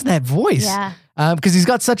 who is that voice? Yeah. Because he's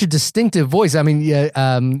got such a distinctive voice. I mean,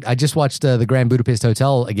 I just watched the Grand Budapest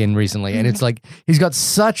Hotel again recently, and it's like he's got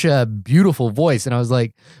such a beautiful voice, and I was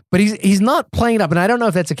like, but he's not playing it up, and I don't know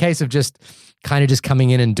if that's a case of just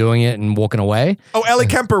coming in and doing it and walking away. Oh, Ellie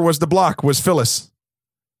Kemper was the block, was Phyllis.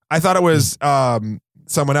 I thought it was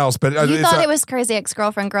someone else, but you thought it was Crazy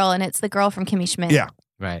Ex-Girlfriend Girl, and it's the girl from Kimmy Schmidt. Yeah.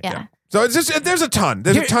 Right. Yeah. So it's just there's a ton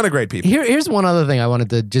of great people. Here's one other thing I wanted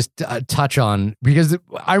to just touch on, because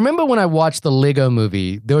I remember when I watched the Lego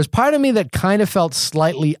movie, there was part of me that kind of felt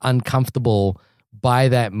slightly uncomfortable by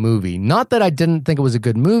that movie. Not that I didn't think it was a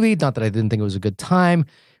good movie, not that I didn't think it was a good time,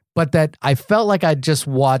 but that I felt like I just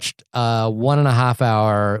watched a 1.5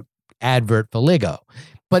 hour advert for Lego.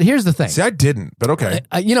 But here's the thing. See, I didn't, but okay.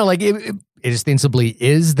 It ostensibly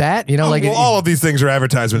is that, all of these things are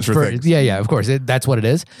advertisements for things. Yeah, of course, that's what it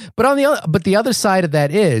is. But the other side of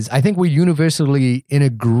that is, I think we're universally in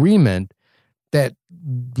agreement that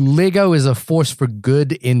Lego is a force for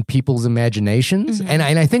good in people's imaginations, and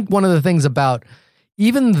I think one of the things about,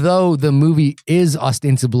 even though the movie is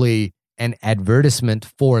ostensibly an advertisement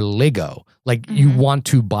for Lego, like you want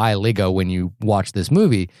to buy Lego when you watch this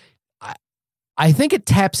movie, I think it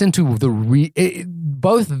taps into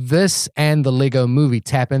both this and the Lego movie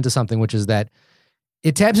tap into something, which is that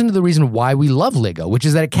it taps into the reason why we love Lego, which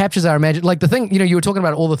is that it captures our imagination. Like the thing, you were talking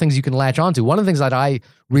about all the things you can latch onto. One of the things that I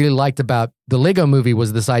really liked about the Lego movie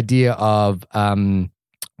was this idea of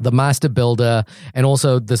the master builder, and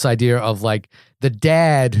also this idea of like the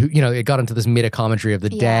dad who, it got into this meta commentary of the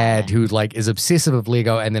dad who like is obsessive of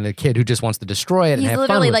Lego, and then a kid who just wants to destroy it. He's and have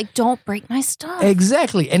literally fun with like, don't break my stuff.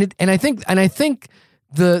 Exactly. And I think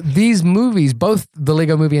these movies, both the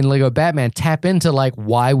Lego movie and Lego Batman, tap into like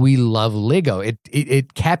why we love Lego.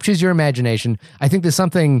 It captures your imagination. I think there's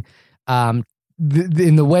something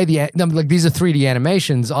in the way like these are 3D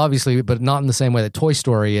animations, obviously, but not in the same way that Toy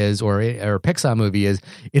Story is or a Pixar movie is.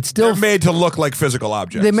 It's still they're made to look like physical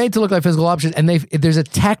objects. They're made to look like physical objects, and there's a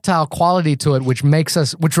tactile quality to it, which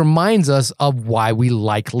reminds us of why we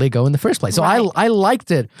like Lego in the first place. So I liked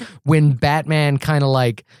it when Batman kind of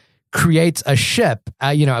like creates a ship,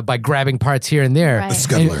 by grabbing parts here and there. Right. The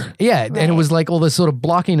scuttler. And it was like all this sort of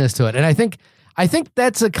blockiness to it, and I think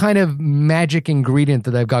that's a kind of magic ingredient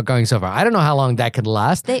that they've got going so far. I don't know how long that could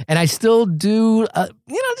last. And I still do,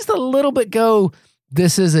 just a little bit go,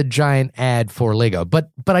 this is a giant ad for Lego. But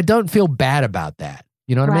I don't feel bad about that.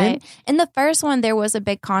 You know what I mean? In the first one, there was a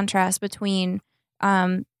big contrast between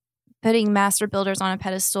putting master builders on a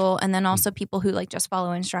pedestal and then also people who like just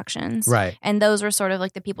follow instructions. Right. And those were sort of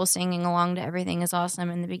like the people singing along to Everything is Awesome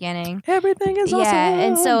in the beginning. Everything is awesome. Yeah.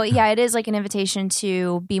 And so, it is like an invitation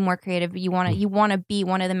to be more creative. You want to be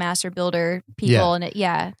one of the master builder people.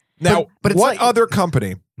 Yeah. And Now, but what other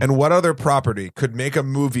company and what other property could make a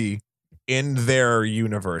movie in their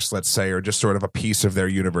universe, let's say, or just sort of a piece of their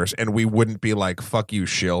universe, and we wouldn't be like, fuck you,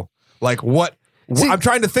 shill? Like what? See, I'm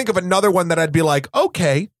trying to think of another one that I'd be like,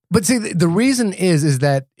 okay. But see, the reason is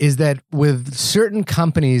that with certain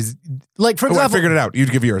companies, like for example, I figured it out.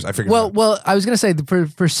 You'd give yours. I figured it out. Well, I was going to say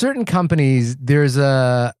for certain companies, there's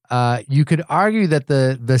you could argue that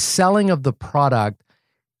the selling of the product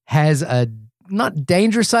has a not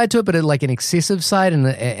dangerous side to it, but like an excessive side, and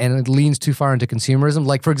it leans too far into consumerism.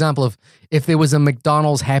 Like, for example, if there was a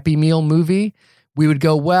McDonald's Happy Meal movie, we would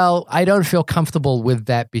go, well, I don't feel comfortable with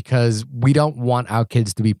that because we don't want our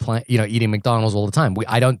kids to be eating McDonald's all the time.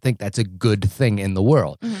 I don't think that's a good thing in the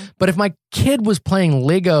world. Mm-hmm. But if my kid was playing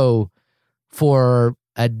Lego for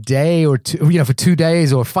a day or two, for 2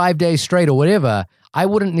 days or 5 days straight or whatever, I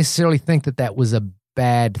wouldn't necessarily think that was a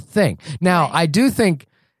bad thing. Now, I do think,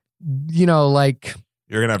 like...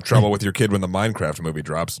 You're going to have trouble with your kid when the Minecraft movie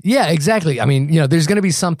drops. Yeah, exactly. I mean, there's going to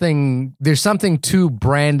be something to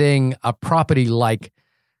branding a property like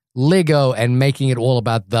Lego and making it all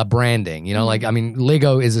about the branding. Like, I mean,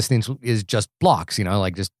 Lego is just blocks,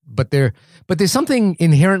 but there's something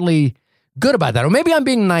inherently good about that. Or maybe I'm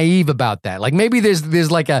being naive about that. Like maybe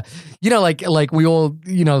there's like a, like we all,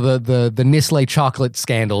 the Nestle chocolate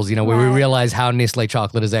scandals, where we realize how Nestle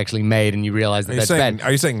chocolate is actually made and you realize that's bad.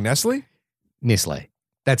 Are you saying Nestle? Nestle.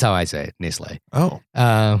 That's how I say it, Nestle. Oh.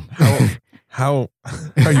 How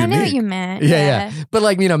I know what you meant. Yeah.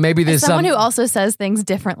 But maybe there's someone who also says things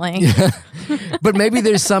differently. Yeah. But maybe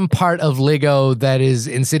there's some part of Lego that is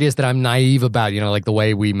insidious that I'm naive about, like the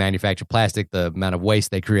way we manufacture plastic, the amount of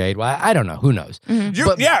waste they create. Well, I don't know. Who knows?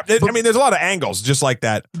 Mm-hmm. I mean, there's a lot of angles just like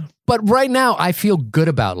that. But right now, I feel good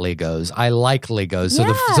about Legos. I like Legos.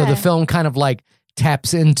 So the film kind of like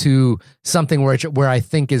taps into something where I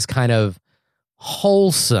think is kind of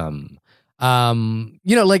wholesome.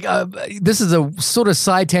 This is a sort of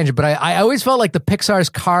side tangent, but I always felt like the Pixar's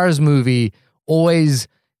Cars movie always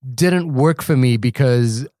didn't work for me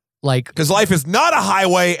because life is not a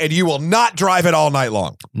highway and you will not drive it all night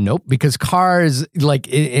long. Nope, because cars, like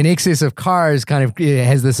in excess of cars, kind of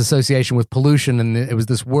has this association with pollution, and it was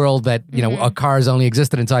this world that cars only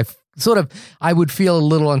existed, and so I would feel a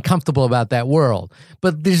little uncomfortable about that world.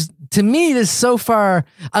 But there's so far,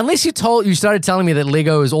 unless you started telling me that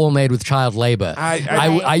Lego is all made with child labor.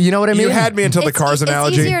 I you know what I mean? You had me until the cars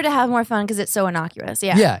analogy. It's easier to have more fun because it's so innocuous.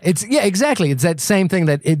 Yeah. Yeah. Exactly. It's that same thing,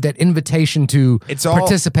 that invitation to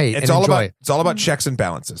participate and enjoy. It's all about checks and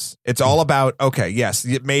balances. It's all about, okay, yes,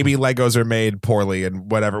 maybe Legos are made poorly and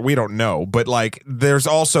whatever. We don't know. But there's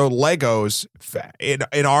also Legos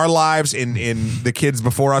in our lives, in the kids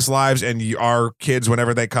before us lives, and our kids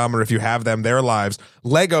whenever they come, or if you have them, their lives.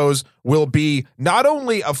 Legos will be not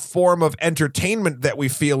only a form of entertainment that we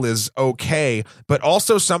feel is okay, but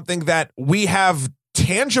also something that we have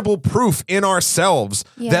tangible proof in ourselves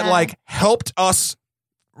that helped us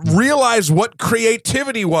realize what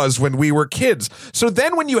creativity was when we were kids. So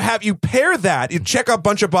then when you pair that, you check a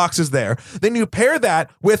bunch of boxes there, then you pair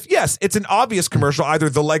that with, yes, it's an obvious commercial, either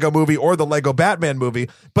the Lego movie or the Lego Batman movie,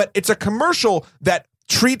 but it's a commercial that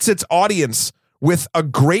treats its audience with a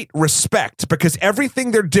great respect, because everything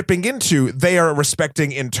they're dipping into, they are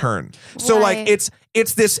respecting in turn. So it's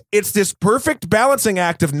this perfect balancing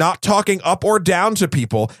act of not talking up or down to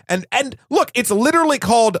people. And look, it's literally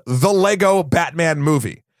called the Lego Batman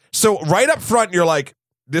movie. So right up front, you're like,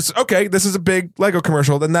 this is a big Lego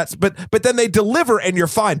commercial. Then but then they deliver and you're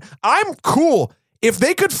fine. I'm cool. If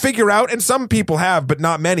they could figure out, and some people have, but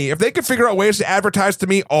not many, if they could figure out ways to advertise to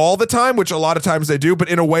me all the time, which a lot of times they do, but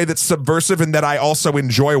in a way that's subversive and that I also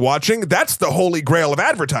enjoy watching, that's the holy grail of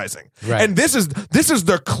advertising. Right. And this is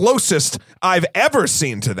the closest I've ever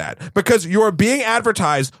seen to that, because you're being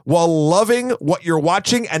advertised while loving what you're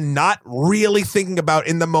watching and not really thinking about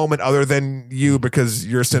in the moment, other than you, because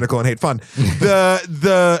you're cynical and hate fun,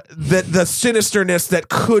 the sinisterness that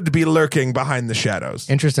could be lurking behind the shadows.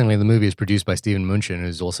 Interestingly, the movie is produced by Stephen Mnuchin,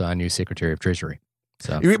 who's also our new Secretary of Treasury.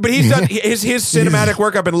 So, but he's done his cinematic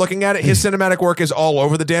work. I've been looking at it. His cinematic work is all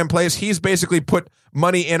over the damn place. He's basically put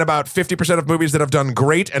money in about 50% of movies that have done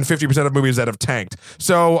great and 50% of movies that have tanked.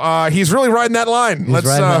 So he's really riding that line. He's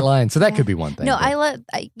riding that line. So that could be one thing. No,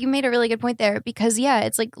 you made a really good point there, because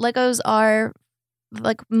it's like Legos are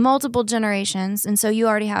like multiple generations, and so you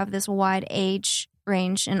already have this wide age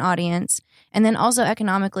range and audience, and then also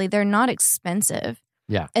economically, they're not expensive.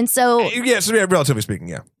 Yeah. And so... relatively speaking,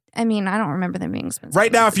 yeah. I mean, I don't remember them being expensive.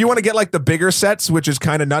 Right now, if you want to get the bigger sets, which is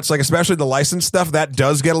kind of nuts, especially the licensed stuff, that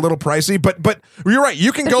does get a little pricey. But you're right.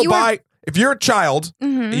 You can go buy... If you're a child,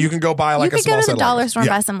 you can go buy a small set of Legos. You could go to the dollar store and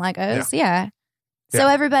buy some Legos. Yeah. So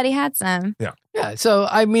everybody had some. Yeah. Yeah. So,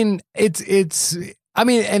 I mean, it's... I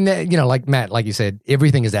mean, and, like Matt, like you said,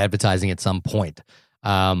 everything is advertising at some point.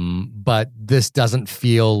 But this doesn't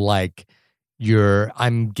feel like...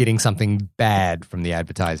 I'm getting something bad from the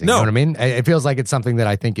advertising. No. You know what I mean? It feels like it's something that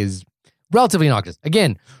I think is relatively innocuous.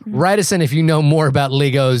 Again, write us in if you know more about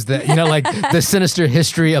Legos, the sinister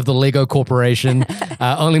history of the Lego Corporation,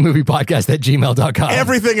 onlymoviepodcast@gmail.com.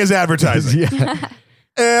 Everything is advertising. Yeah.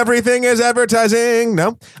 Everything is advertising.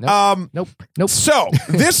 No. Nope. So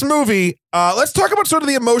this movie, let's talk about sort of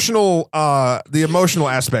the emotional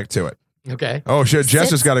aspect to it. Okay. Oh shit!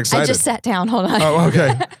 Jess just got excited. I just sat down. Hold on. Oh,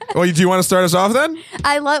 okay. Well, do you want to start us off then?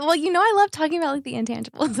 I love talking about like the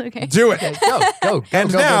intangibles. Okay. Do it. Okay, go.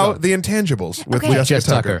 And now the intangibles with Jess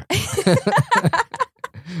Tucker.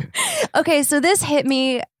 Okay, so this hit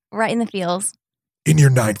me right in the feels. In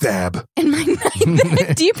your ninth ab. In my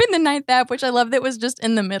deep in the ninth ab, which I love that was just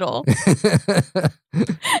in the middle.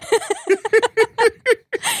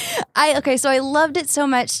 So I loved it so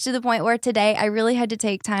much to the point where today I really had to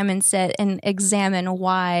take time and sit and examine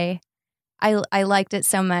why I liked it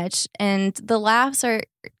so much. And the laughs are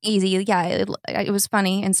easy. Yeah, it was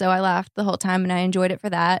funny. And so I laughed the whole time and I enjoyed it for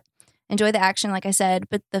that. Enjoy the action, like I said.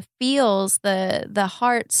 But the feels, the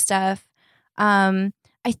heart stuff,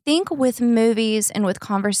 I think with movies and with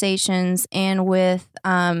conversations and with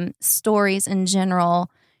stories in general,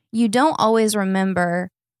 you don't always remember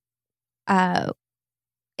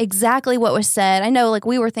exactly what was said. I know, like,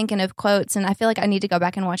 we were thinking of quotes, and I feel like I need to go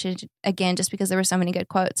back and watch it again just because there were so many good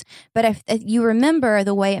quotes. But if you remember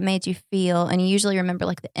the way it made you feel, and you usually remember,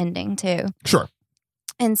 like, the ending, too. Sure.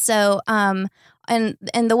 And so, and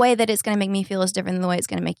the way that it's going to make me feel is different than the way it's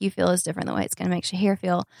going to make you feel is different than the way it's going to make Shahir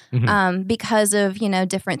feel, because of,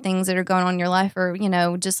 different things that are going on in your life or,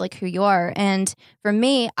 just like who you are. And for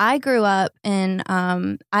me, I grew up in,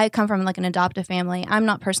 I come from like an adoptive family. I'm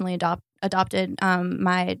not personally adopted.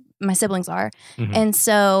 My siblings are. And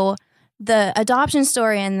so the adoption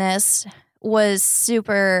story in this was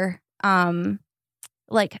super,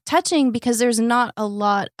 like touching because there's not a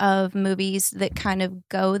lot of movies that kind of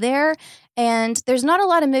go there, and there's not a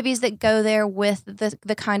lot of movies that go there with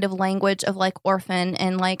the kind of language of like orphan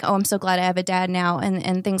and like, oh, I'm so glad I have a dad now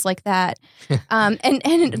and things like that. And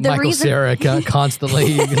the Michael reason Cera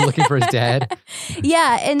constantly looking for his dad.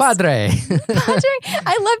 Yeah, and Padre.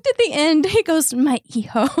 I loved at the end. He goes, "My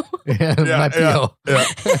hijo." My pio. Yeah.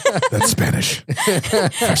 That's Spanish.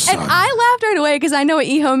 And I laughed right away because I know what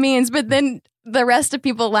hijo means, but then the rest of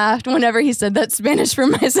people laughed whenever he said that's Spanish for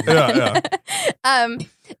my son. Yeah.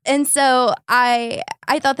 And so I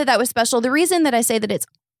thought that was special. The reason that I say that it's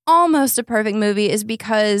almost a perfect movie is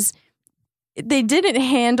because they didn't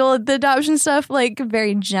handle the adoption stuff like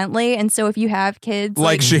very gently. And so if you have kids,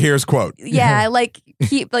 like Shahir's quote, like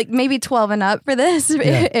keep like maybe 12 and up for this.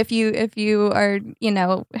 If you are,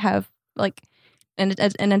 have like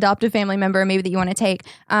an adoptive family member maybe that you want to take.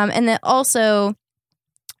 And then also,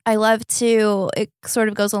 I love to, it sort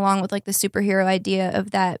of goes along with like the superhero idea of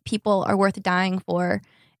that people are worth dying for.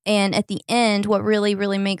 And at the end, what really,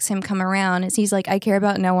 really makes him come around is he's like, I care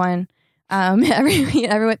about no one.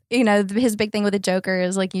 Everyone, his big thing with the Joker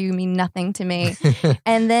is like, you mean nothing to me.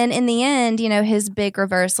 And then in the end, his big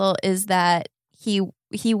reversal is that he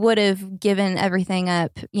would have given everything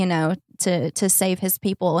up, to save his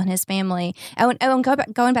people and his family.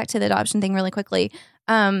 Going back to the adoption thing really quickly.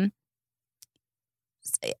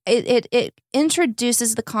 It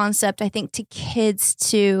introduces the concept, I think, to kids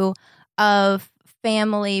too, of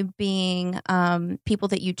family being people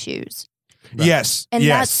that you choose. Right. Yes. And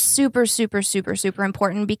that's super, super, super, super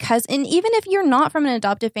important because, and even if you're not from an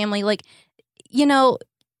adoptive family, like,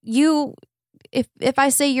 if I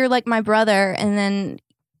say you're like my brother and then,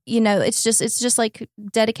 it's just like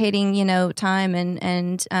dedicating, time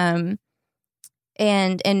and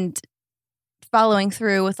following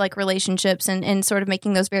through with like relationships and sort of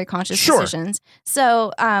making those very conscious decisions.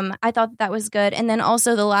 So I thought that was good. And then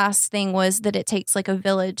also the last thing was that it takes like a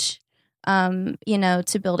village,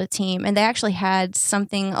 to build a team. And they actually had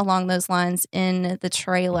something along those lines in the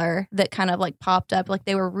trailer that kind of like popped up. Like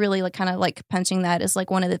they were really like kind of like punching that as like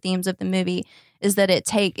one of the themes of the movie is that it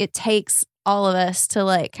takes all of us to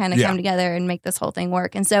like kind of come together and make this whole thing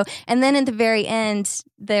work. And so, and then at the very end,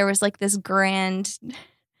 there was like this grand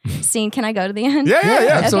scene. Can I go to the end? Yeah.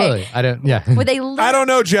 Absolutely. Okay. I don't. Yeah. I don't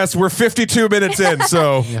know, Jess. We're 52 minutes in,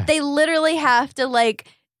 so they literally have to like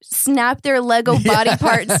snap their Lego body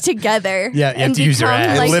parts together. Yeah, you have to use your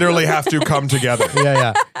ass. They literally have to come together.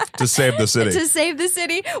 To save the city. To save the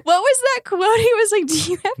city. What was that quote? He was like,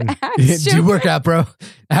 "Do you have abs? Do you work out, bro?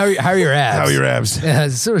 How are your abs? How are your abs? Yeah,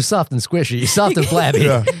 it's sort of soft and squishy, soft and flabby.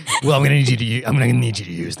 Well, I'm gonna need you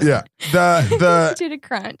to use them. Yeah. To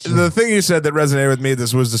crunch. The thing you said that resonated with me,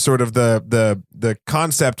 this was the sort of the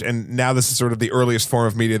concept, and now this is sort of the earliest form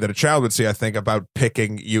of media that a child would see, I think, about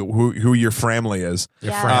picking who your family is.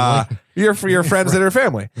 Your family. your friends that are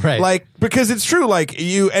family. Right. Like, because it's true, like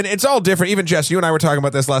and it's all different. Even Jess, you and I were talking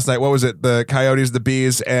about this last night. What was it? The coyotes, the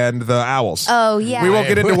bees, and the owls. Oh, yeah. We won't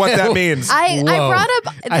get into what that means. I brought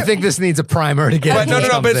up... I think this needs a primer to get into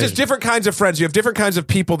No, but it's just different kinds of friends. You have different kinds of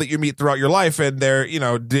people that you meet throughout your life, and they're,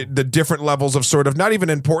 the different levels of sort of not even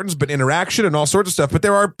importance, but interaction and all sorts of stuff. But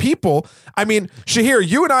there are people, I mean, Shahir,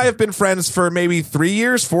 you and I have been friends for maybe 3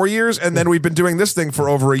 years, 4 years, and then we've been doing this thing for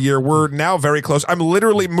over a year. We're now very close. I'm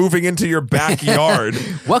literally moving into your backyard.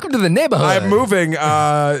 Welcome to the neighborhood. I'm moving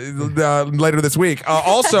later this week.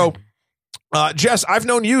 Also, Jess, I've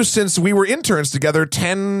known you since we were interns together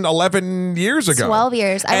 10, 11 years ago. 12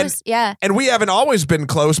 years. And we haven't always been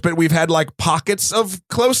close, but we've had like pockets of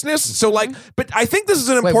closeness. So like, but I think this is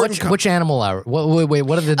an important... Which animal are... Wait,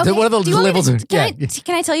 what are the levels?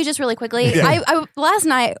 Can I tell you just really quickly? Yeah. I last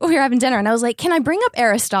night we were having dinner and I was like, can I bring up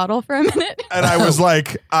Aristotle for a minute? And I was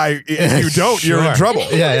like, if you don't, sure. You're in trouble.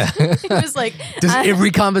 Yeah. He was like... Does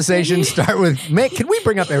every conversation start with, can we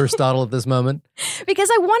bring up Aristotle at this moment? Because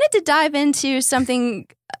I wanted to dive into something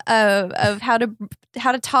of how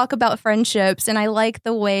to talk about friendships, and I like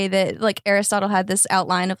the way that like Aristotle had this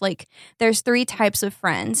outline of like there's 3 types of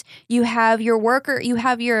friends. You have your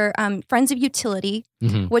friends of utility,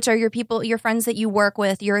 which are your friends that you work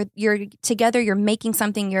with. You're together, you're making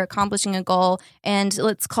something, you're accomplishing a goal, and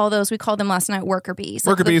we call them last night worker bees.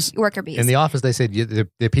 Worker bees. In the office, they said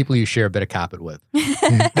the people you share a bit of carpet with.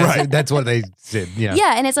 That's what they said.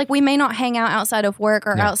 Yeah, and it's like we may not hang out outside of work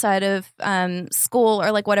or outside of school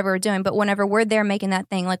or like whatever we're doing, but whenever we're there making that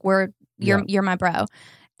thing, like you're my bro.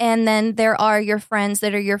 And then there are your friends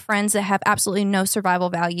that have absolutely no survival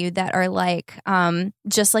value, that are like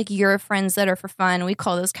just like your friends that are for fun. We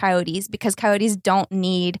call those coyotes, because coyotes don't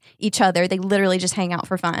need each other. They literally just hang out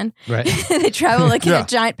for fun. Right. They travel like in a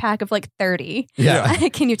giant pack of like 30. Yeah.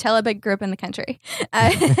 Can you tell? I grew up in the country.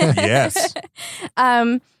 Yes.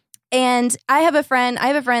 And I have a friend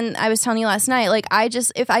I was telling you last night, like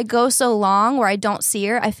if I go so long where I don't see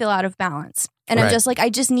her, I feel out of balance. And I'm just like, I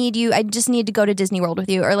just need to go to Disney World with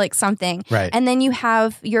you or like something. Right. And then you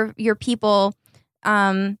have your people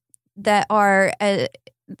that are,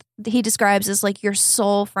 he describes as like your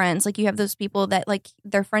soul friends. Like you have those people that like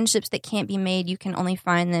they're friendships that can't be made. You can only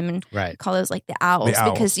find them and call those like the owls.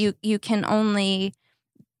 Because you can only...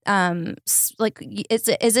 like it's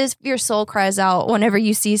as if your soul cries out whenever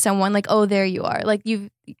you see someone, like, oh, there you are, like you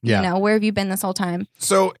know, where have you been this whole time?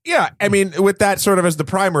 So I mean, with that sort of as the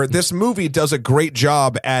primer, this movie does a great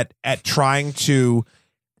job at trying to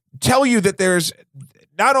tell you that there's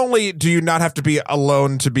not only do you not have to be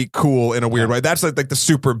alone to be cool in a weird way, that's like the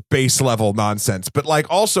super base level nonsense, but like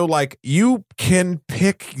also like you can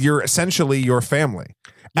pick essentially your family.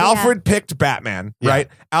 Yeah. Alfred picked Batman, right?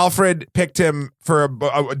 Alfred picked him for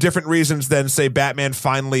different reasons than, say, Batman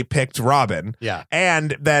finally picked Robin. Yeah.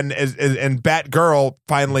 And then and Batgirl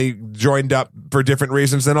finally joined up for different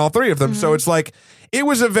reasons than all 3 of them. So it's like, it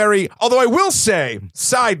was although I will say,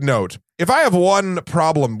 side note, if I have one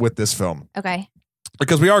problem with this film. Okay.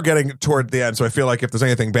 Because we are getting toward the end, so I feel like if there's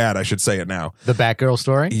anything bad, I should say it now. The Batgirl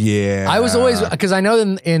story? Yeah. I was always, because I know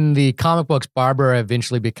in the comic books, Barbara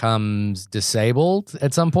eventually becomes disabled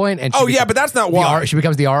at some point. And but that's not why. She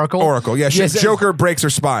becomes the Oracle? Oracle, yeah. Joker breaks her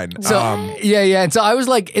spine. So, And so I was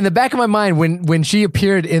like, in the back of my mind, when she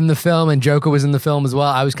appeared in the film and Joker was in the film as well,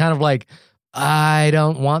 I was kind of like, I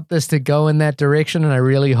don't want this to go in that direction, and I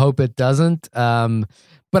really hope it doesn't.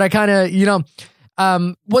 But I kind of,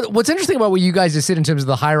 what's interesting about what you guys just said in terms of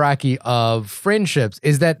the hierarchy of friendships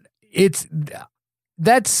is that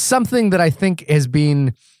that's something that I think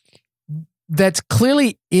that's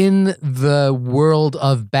clearly in the world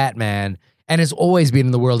of Batman and has always been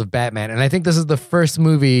in the world of Batman. And I think this is the first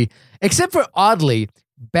movie, except for oddly,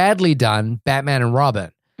 badly done Batman and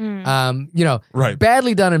Robin. Right.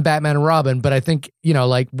 Badly done in Batman and Robin, but I think,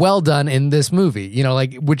 like well done in this movie,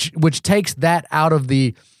 like which takes that out of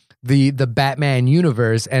the Batman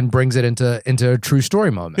universe and brings it into a true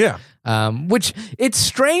story moment. Yeah. Which it's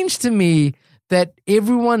strange to me that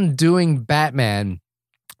everyone doing Batman,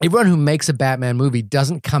 everyone who makes a Batman movie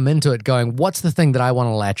doesn't come into it going, what's the thing that I want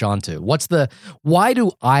to latch onto? Why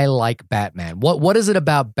do I like Batman? What is it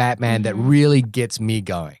about Batman that really gets me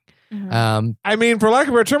going? I mean, for lack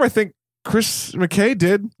of a better term, I think Chris McKay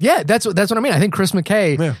did. Yeah, that's what I mean. I think Chris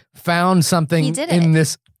McKay found something in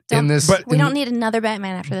this. We don't need another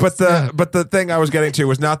Batman after this. But the thing I was getting to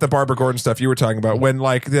was not the Barbara Gordon stuff you were talking about. When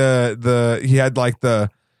like he had like the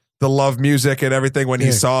the love music and everything when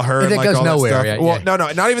he saw her. And it like goes all nowhere. That stuff. Yeah, well, no,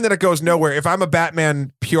 not even that it goes nowhere. If I'm a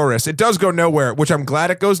Batman purist, it does go nowhere, which I'm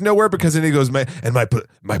glad it goes nowhere because then he goes, my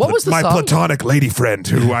platonic lady friend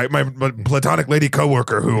who my platonic lady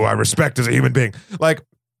coworker who I respect as a human being. Like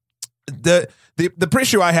the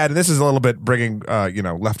issue I had, and this is a little bit bringing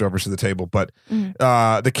leftovers to the table, but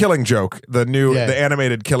the Killing Joke, the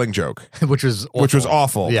animated Killing Joke, which was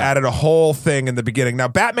awful, added a whole thing in the beginning. Now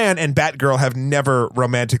Batman and Batgirl have never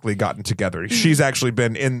romantically gotten together. She's actually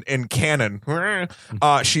been in canon.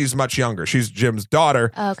 She's much younger. She's Jim's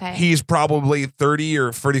daughter. Okay, he's probably 30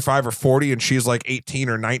 or 35 or 40, and she's like 18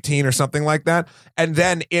 or 19 or something like that. And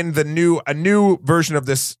then in a new version of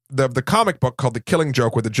this, the comic book called The Killing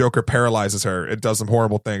Joke, where the Joker paralyzes her. It does some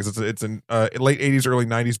horrible things. It's an late 80s, early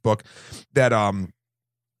 90s book that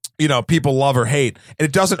people love or hate, and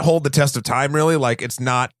it doesn't hold the test of time really. Like it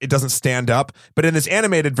doesn't stand up. But in this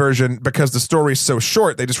animated version, because the story's so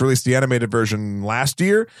short, they just released the animated version last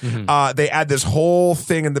year. They add this whole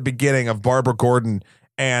thing in the beginning of Barbara Gordon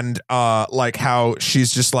and like how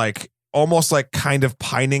she's just like almost like kind of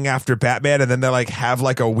pining after Batman, and then they like have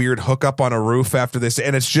like a weird hookup on a roof after this,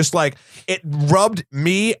 and it's just like it rubbed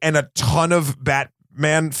me and a ton of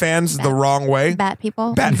Batman fans the wrong way. Bat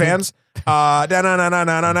people, Bat fans, Bat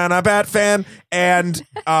fan, and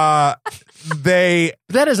they.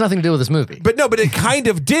 That has nothing to do with this movie, but it kind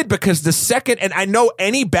of did, because the second, and I know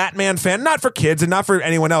any Batman fan, not for kids and not for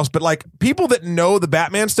anyone else, but like people that know the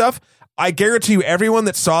Batman stuff. I guarantee you, everyone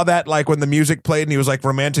that saw that, like when the music played and he was like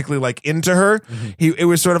romantically like into her, it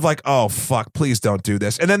was sort of like, oh fuck, please don't do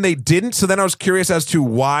this. And then they didn't. So then I was curious as to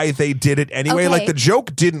why they did it anyway. Okay. Like the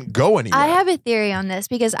joke didn't go anywhere. I have a theory on this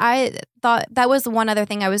because I thought that was one other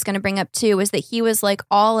thing I was going to bring up too, was that he was like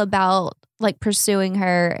all about like pursuing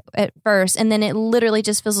her at first, and then it literally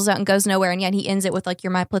just fizzles out and goes nowhere, and yet he ends it with like, you're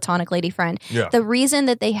my platonic lady friend. Yeah. The reason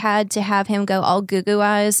that they had to have him go all goo-goo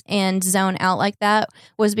eyes and zone out like that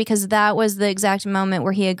was because that was the exact moment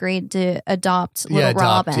where he agreed to adopt little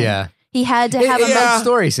Robin. He had to have a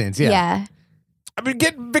story sense. Yeah. I mean,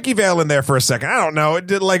 get Vicky Vale in there for a second. I don't know. It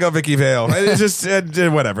did Lego Vicky Vale. It's just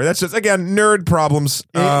whatever. That's just, again, nerd problems.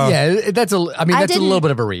 That's a little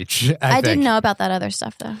bit of a reach. I didn't know about that other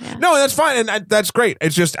stuff though. Yeah. No, that's fine, and that's great.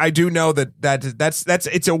 It's just I do know that's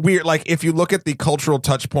it's a weird, like if you look at the cultural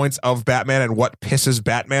touch points of Batman and what pisses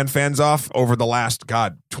Batman fans off over the last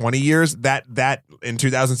 20 years, that in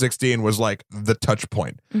 2016 was like the touch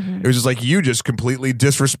point. It was just like, you just completely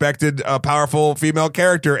disrespected a powerful female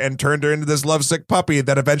character and turned her into this lovesick puppy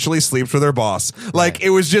that eventually sleeps with her boss. Like, it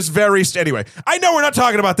was just very... Anyway, I know we're not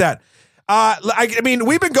talking about that. I mean,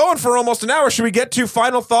 we've been going for almost an hour. Should we get to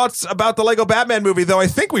final thoughts about the Lego Batman movie? Though I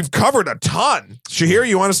think we've covered a ton. Shahir,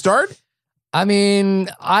 you want to start? I mean,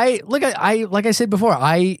 like I said before,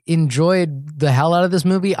 I enjoyed the hell out of this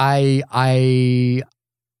movie. I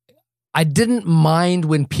didn't mind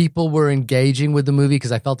when people were engaging with the movie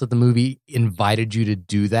because I felt that the movie invited you to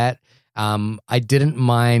do that. I didn't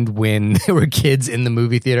mind when there were kids in the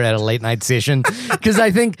movie theater at a late night session because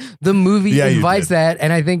I think the movie invites that,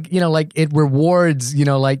 and I think like it rewards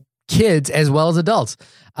like kids as well as adults.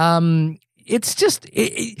 It's just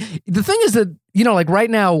the thing is that like right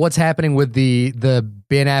now, what's happening with the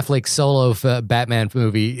Ben Affleck solo Batman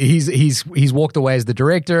movie? He's walked away as the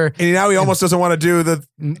director, and now he almost doesn't want to do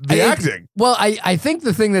the acting. Well, I think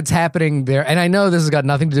the thing that's happening there, and I know this has got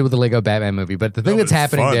nothing to do with the Lego Batman movie, but the thing that's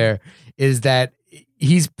happening there is that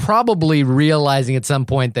he's probably realizing at some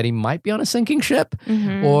point that he might be on a sinking ship,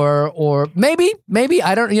 or maybe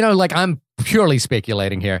I don't, like I'm purely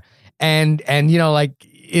speculating here, and like.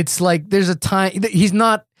 It's like there's a time he's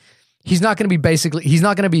not going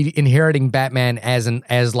to be inheriting Batman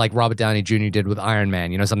as like Robert Downey Jr. did with Iron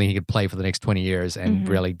Man, something he could play for the next 20 years and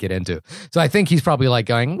really get into. So I think he's probably like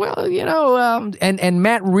going, well, and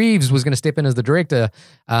Matt Reeves was going to step in as the director.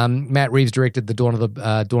 Matt Reeves directed the Dawn of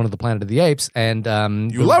the Planet of the Apes, and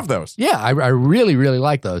you love those. Yeah, I really, really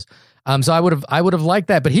like those. So I would have liked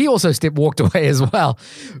that, but he also walked away as well.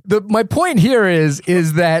 My point here is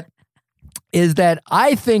that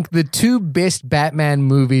I think the two best Batman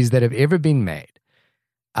movies that have ever been made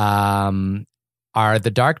are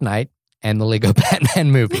The Dark Knight and the Lego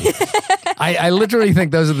Batman movie. I literally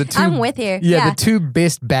think those are the two. I'm with you. Yeah, the two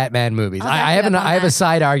best Batman movies. I have a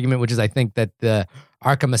side argument, which is I think that the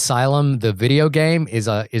Arkham Asylum, the video game, is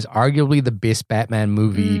arguably the best Batman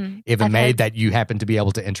movie ever made that you happen to be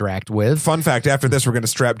able to interact with. Fun fact: after this, we're going to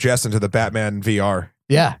strap Jess into the Batman VR.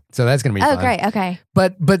 Yeah, so that's going to be fun. Oh, great, okay.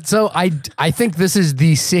 But so I think this is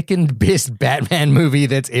the second best Batman movie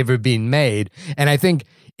that's ever been made, and I think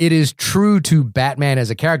it is true to Batman as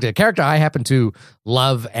a character I happen to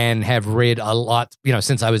love and have read a lot,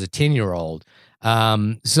 since I was a 10-year-old.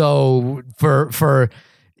 So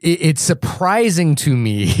it's surprising to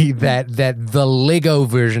me that the Lego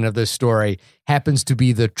version of this story happens to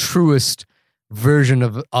be the truest version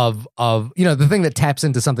of the thing that taps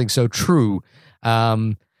into something so true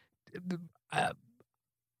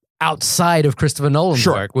outside of Christopher Nolan's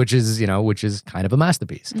work, which is kind of a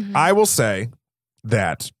masterpiece. Mm-hmm. I will say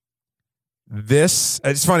that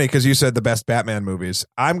it's funny because you said the best Batman movies.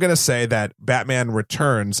 I'm going to say that Batman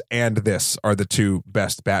Returns and this are the two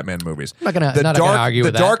best Batman movies. I'm not going to argue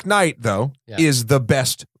with that. The Dark Knight, though, is the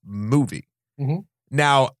best movie. Mm-hmm.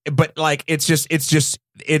 Now, but like, it's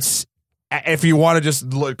if you want to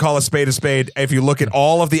just call a spade, if you look at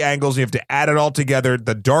all of the angles, you have to add it all together.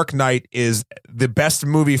 The Dark Knight is the best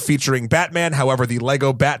movie featuring Batman. However, the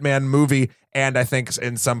Lego Batman movie and I think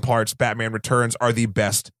in some parts Batman Returns are the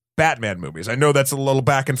best Batman movies. I know that's a little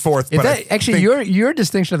back and forth, but your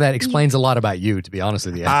distinction of that explains a lot lot about you, to be honest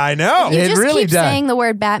with you. I know. You it just really keep does. saying the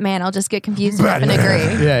word Batman, I'll just get confused and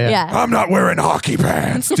agree. Yeah. I'm not wearing hockey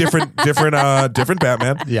pants. Different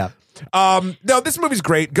Batman. Yeah. No, this movie's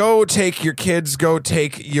great. Go take your kids, go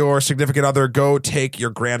take your significant other, go take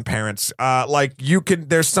your grandparents.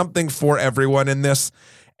 There's something for everyone in this.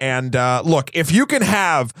 And look, if you can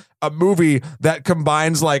have a movie that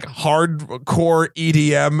combines like hardcore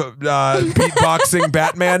EDM beatboxing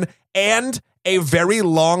Batman and a very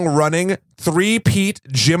long-running three-peat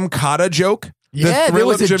Gymkata joke, the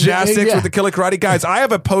thrill of gymnastics with the killer karate. Guys, I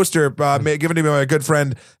have a poster given to me by my good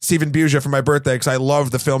friend Stephen Buja for my birthday because I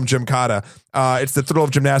love the film Gymkata. It's the thrill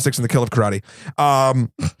of gymnastics and the kill of karate.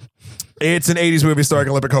 It's an 80s movie starring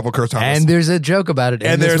Olympic hopeful Kurt Thomas. And there's a joke about it.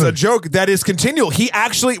 And there's a joke that is continual.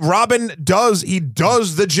 Robin does the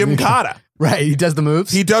Gymkata. Right, he does the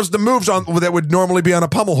moves. He does the moves that would normally be on a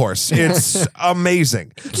pommel horse. It's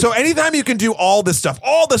amazing. So anytime you can do all this stuff,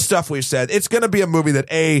 all the stuff we've said, it's going to be a movie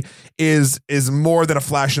that A, is more than a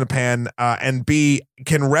flash in the pan, and B,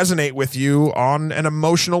 can resonate with you on an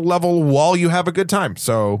emotional level while you have a good time.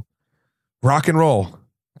 So rock and roll.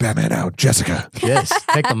 Batman out. Jessica. Yes,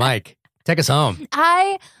 take the mic. Take us home.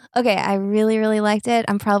 I really, really liked it.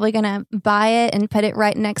 I'm probably going to buy it and put it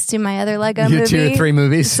right next to my other Lego movie. 2 or 3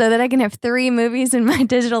 movies. So that I can have 3 movies in my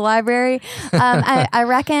digital library. I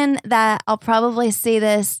reckon that I'll probably see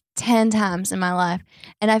this 10 times in my life.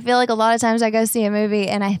 And I feel like a lot of times I go see a movie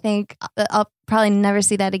and I think I'll probably never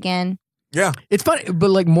see that again. Yeah. It's funny,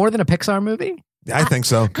 but like more than a Pixar movie? I think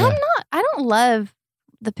so. I don't love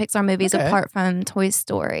the Pixar movies apart from Toy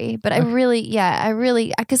Story, but I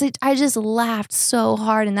because I just laughed so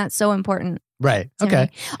hard, and that's so important. Right. Okay.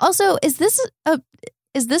 Me. Also, is this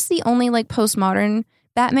the only like postmodern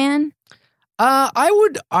Batman? I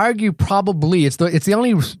would argue probably it's the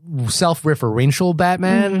only self-referential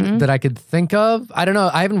Batman that I could think of. I don't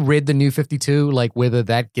know. I haven't read the New 52, like whether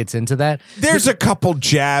that gets into that. There's a couple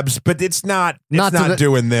jabs, but it's not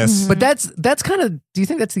doing this. But that's kind of. Do you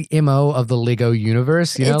think that's the MO of the Lego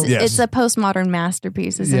universe? It's a postmodern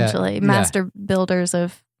masterpiece, essentially. Master builders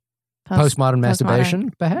of postmodern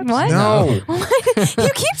masturbation, perhaps. What? No. You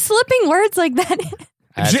keep slipping words like that.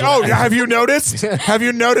 Have you noticed? Have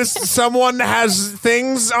you noticed someone has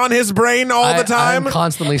things on his brain all the time? I'm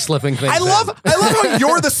constantly slipping things. I love how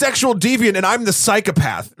you're the sexual deviant and I'm the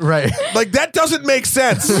psychopath. Right. Like that doesn't make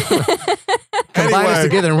sense. Combine us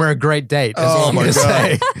together and we're a great date. Oh my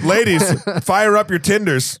God. Ladies, fire up your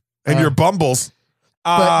Tinders and your Bumbles.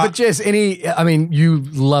 But Jess, you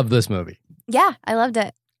love this movie. Yeah, I loved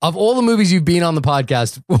it. Of all the movies you've been on the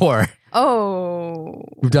podcast for. Oh.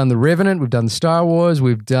 We've done The Revenant, we've done Star Wars,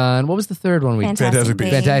 we've done, what was the third one? Fantastic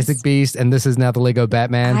Beasts. Fantastic Beasts, and this is now the Lego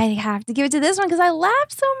Batman. I have to give it to this one because I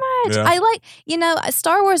laughed so much. Yeah. I like,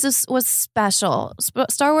 Star Wars was special.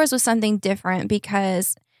 Star Wars was something different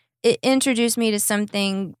because it introduced me to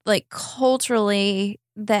something like culturally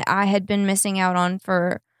that I had been missing out on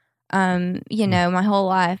for, my whole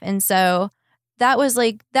life. And so that was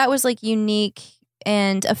unique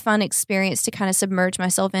and a fun experience to kind of submerge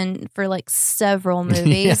myself in for like several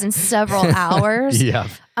movies and several hours. Yeah.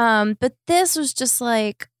 But this was just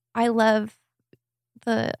like, I love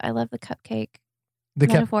the cupcake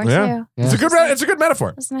metaphor too. Yeah. It's a good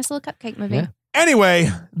metaphor. It's a nice little cupcake movie. Yeah.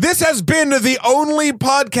 Anyway, this has been the only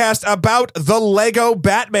podcast about the Lego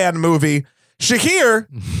Batman movie. Shahir,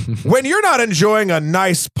 when you're not enjoying a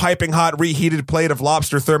nice piping hot reheated plate of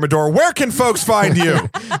lobster thermidor, where can folks find you?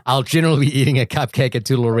 I'll generally be eating a cupcake at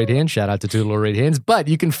Two Little Red Hens. Shout out to Two Little Red Hens. But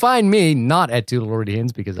you can find me not at Two Little Red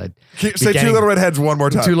Hens because say Two Little Red Heads one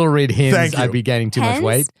more time. Two Little Red Hens. Thank you. I'd be gaining too much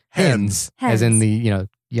weight. Hens. As in the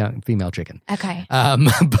young female chicken. Okay.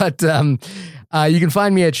 But you can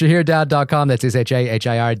find me at shahirdaud.com. That's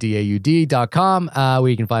shahirdaud.com, where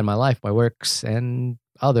you can find my life, my works, and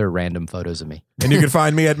other random photos of me. And you can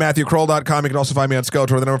find me at MatthewKroll.com. You can also find me on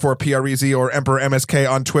Skeletor, the number 4 PREZ, or Emperor MSK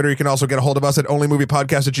on Twitter. You can also get a hold of us at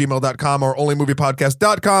onlymoviepodcast@gmail.com or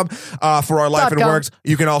onlymoviepodcast.com for our life and works.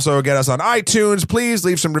 You can also get us on iTunes. Please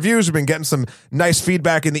leave some reviews. We've been getting some nice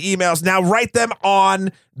feedback in the emails. Now write them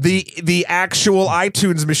on the actual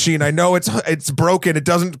iTunes machine. I know it's broken. It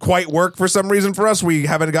doesn't quite work for some reason for us. We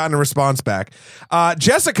haven't gotten a response back.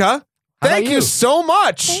 Jessica, thank you so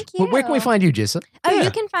much. Thank you. Where can we find you, Jessa? Oh,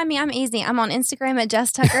 you can find me. I'm easy. I'm on Instagram at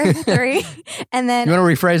JessTucker3. And then you want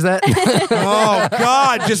to rephrase that? Oh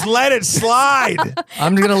God, just let it slide.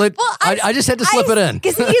 I'm gonna let. Well, I just had to slip it in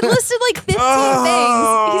because he listed like 15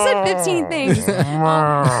 things. He said 15 things.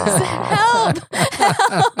 Help!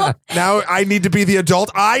 Now I need to be the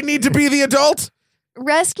adult.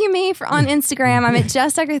 Rescue me on Instagram. I'm at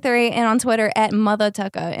JessTucker3 and on Twitter at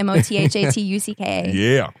MotherTucker, MOTHATUCKA.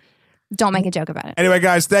 Yeah. Don't make a joke about it. Anyway,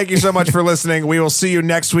 guys, thank you so much for listening. We will see you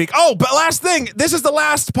next week. Oh, but last thing, this is the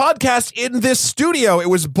last podcast in this studio. It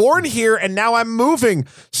was born here, and now I'm moving.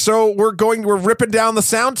 So we're ripping down the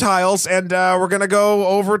sound tiles, and we're going to go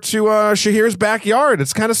over to Shahir's backyard.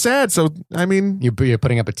 It's kind of sad. So, I mean... You're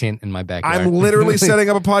putting up a tent in my backyard. I'm literally setting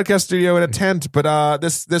up a podcast studio in a tent, but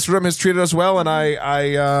this room has treated us well, and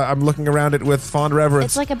I'm looking around it with fond reverence.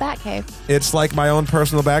 It's like a bat cave. It's like my own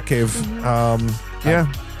personal bat cave. Mm-hmm.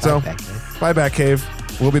 Yeah. So, bye Batcave.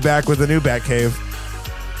 We'll be back with a new Batcave.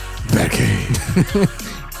 Batcave.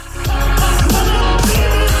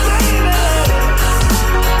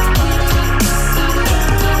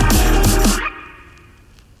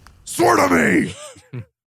 Sword of me!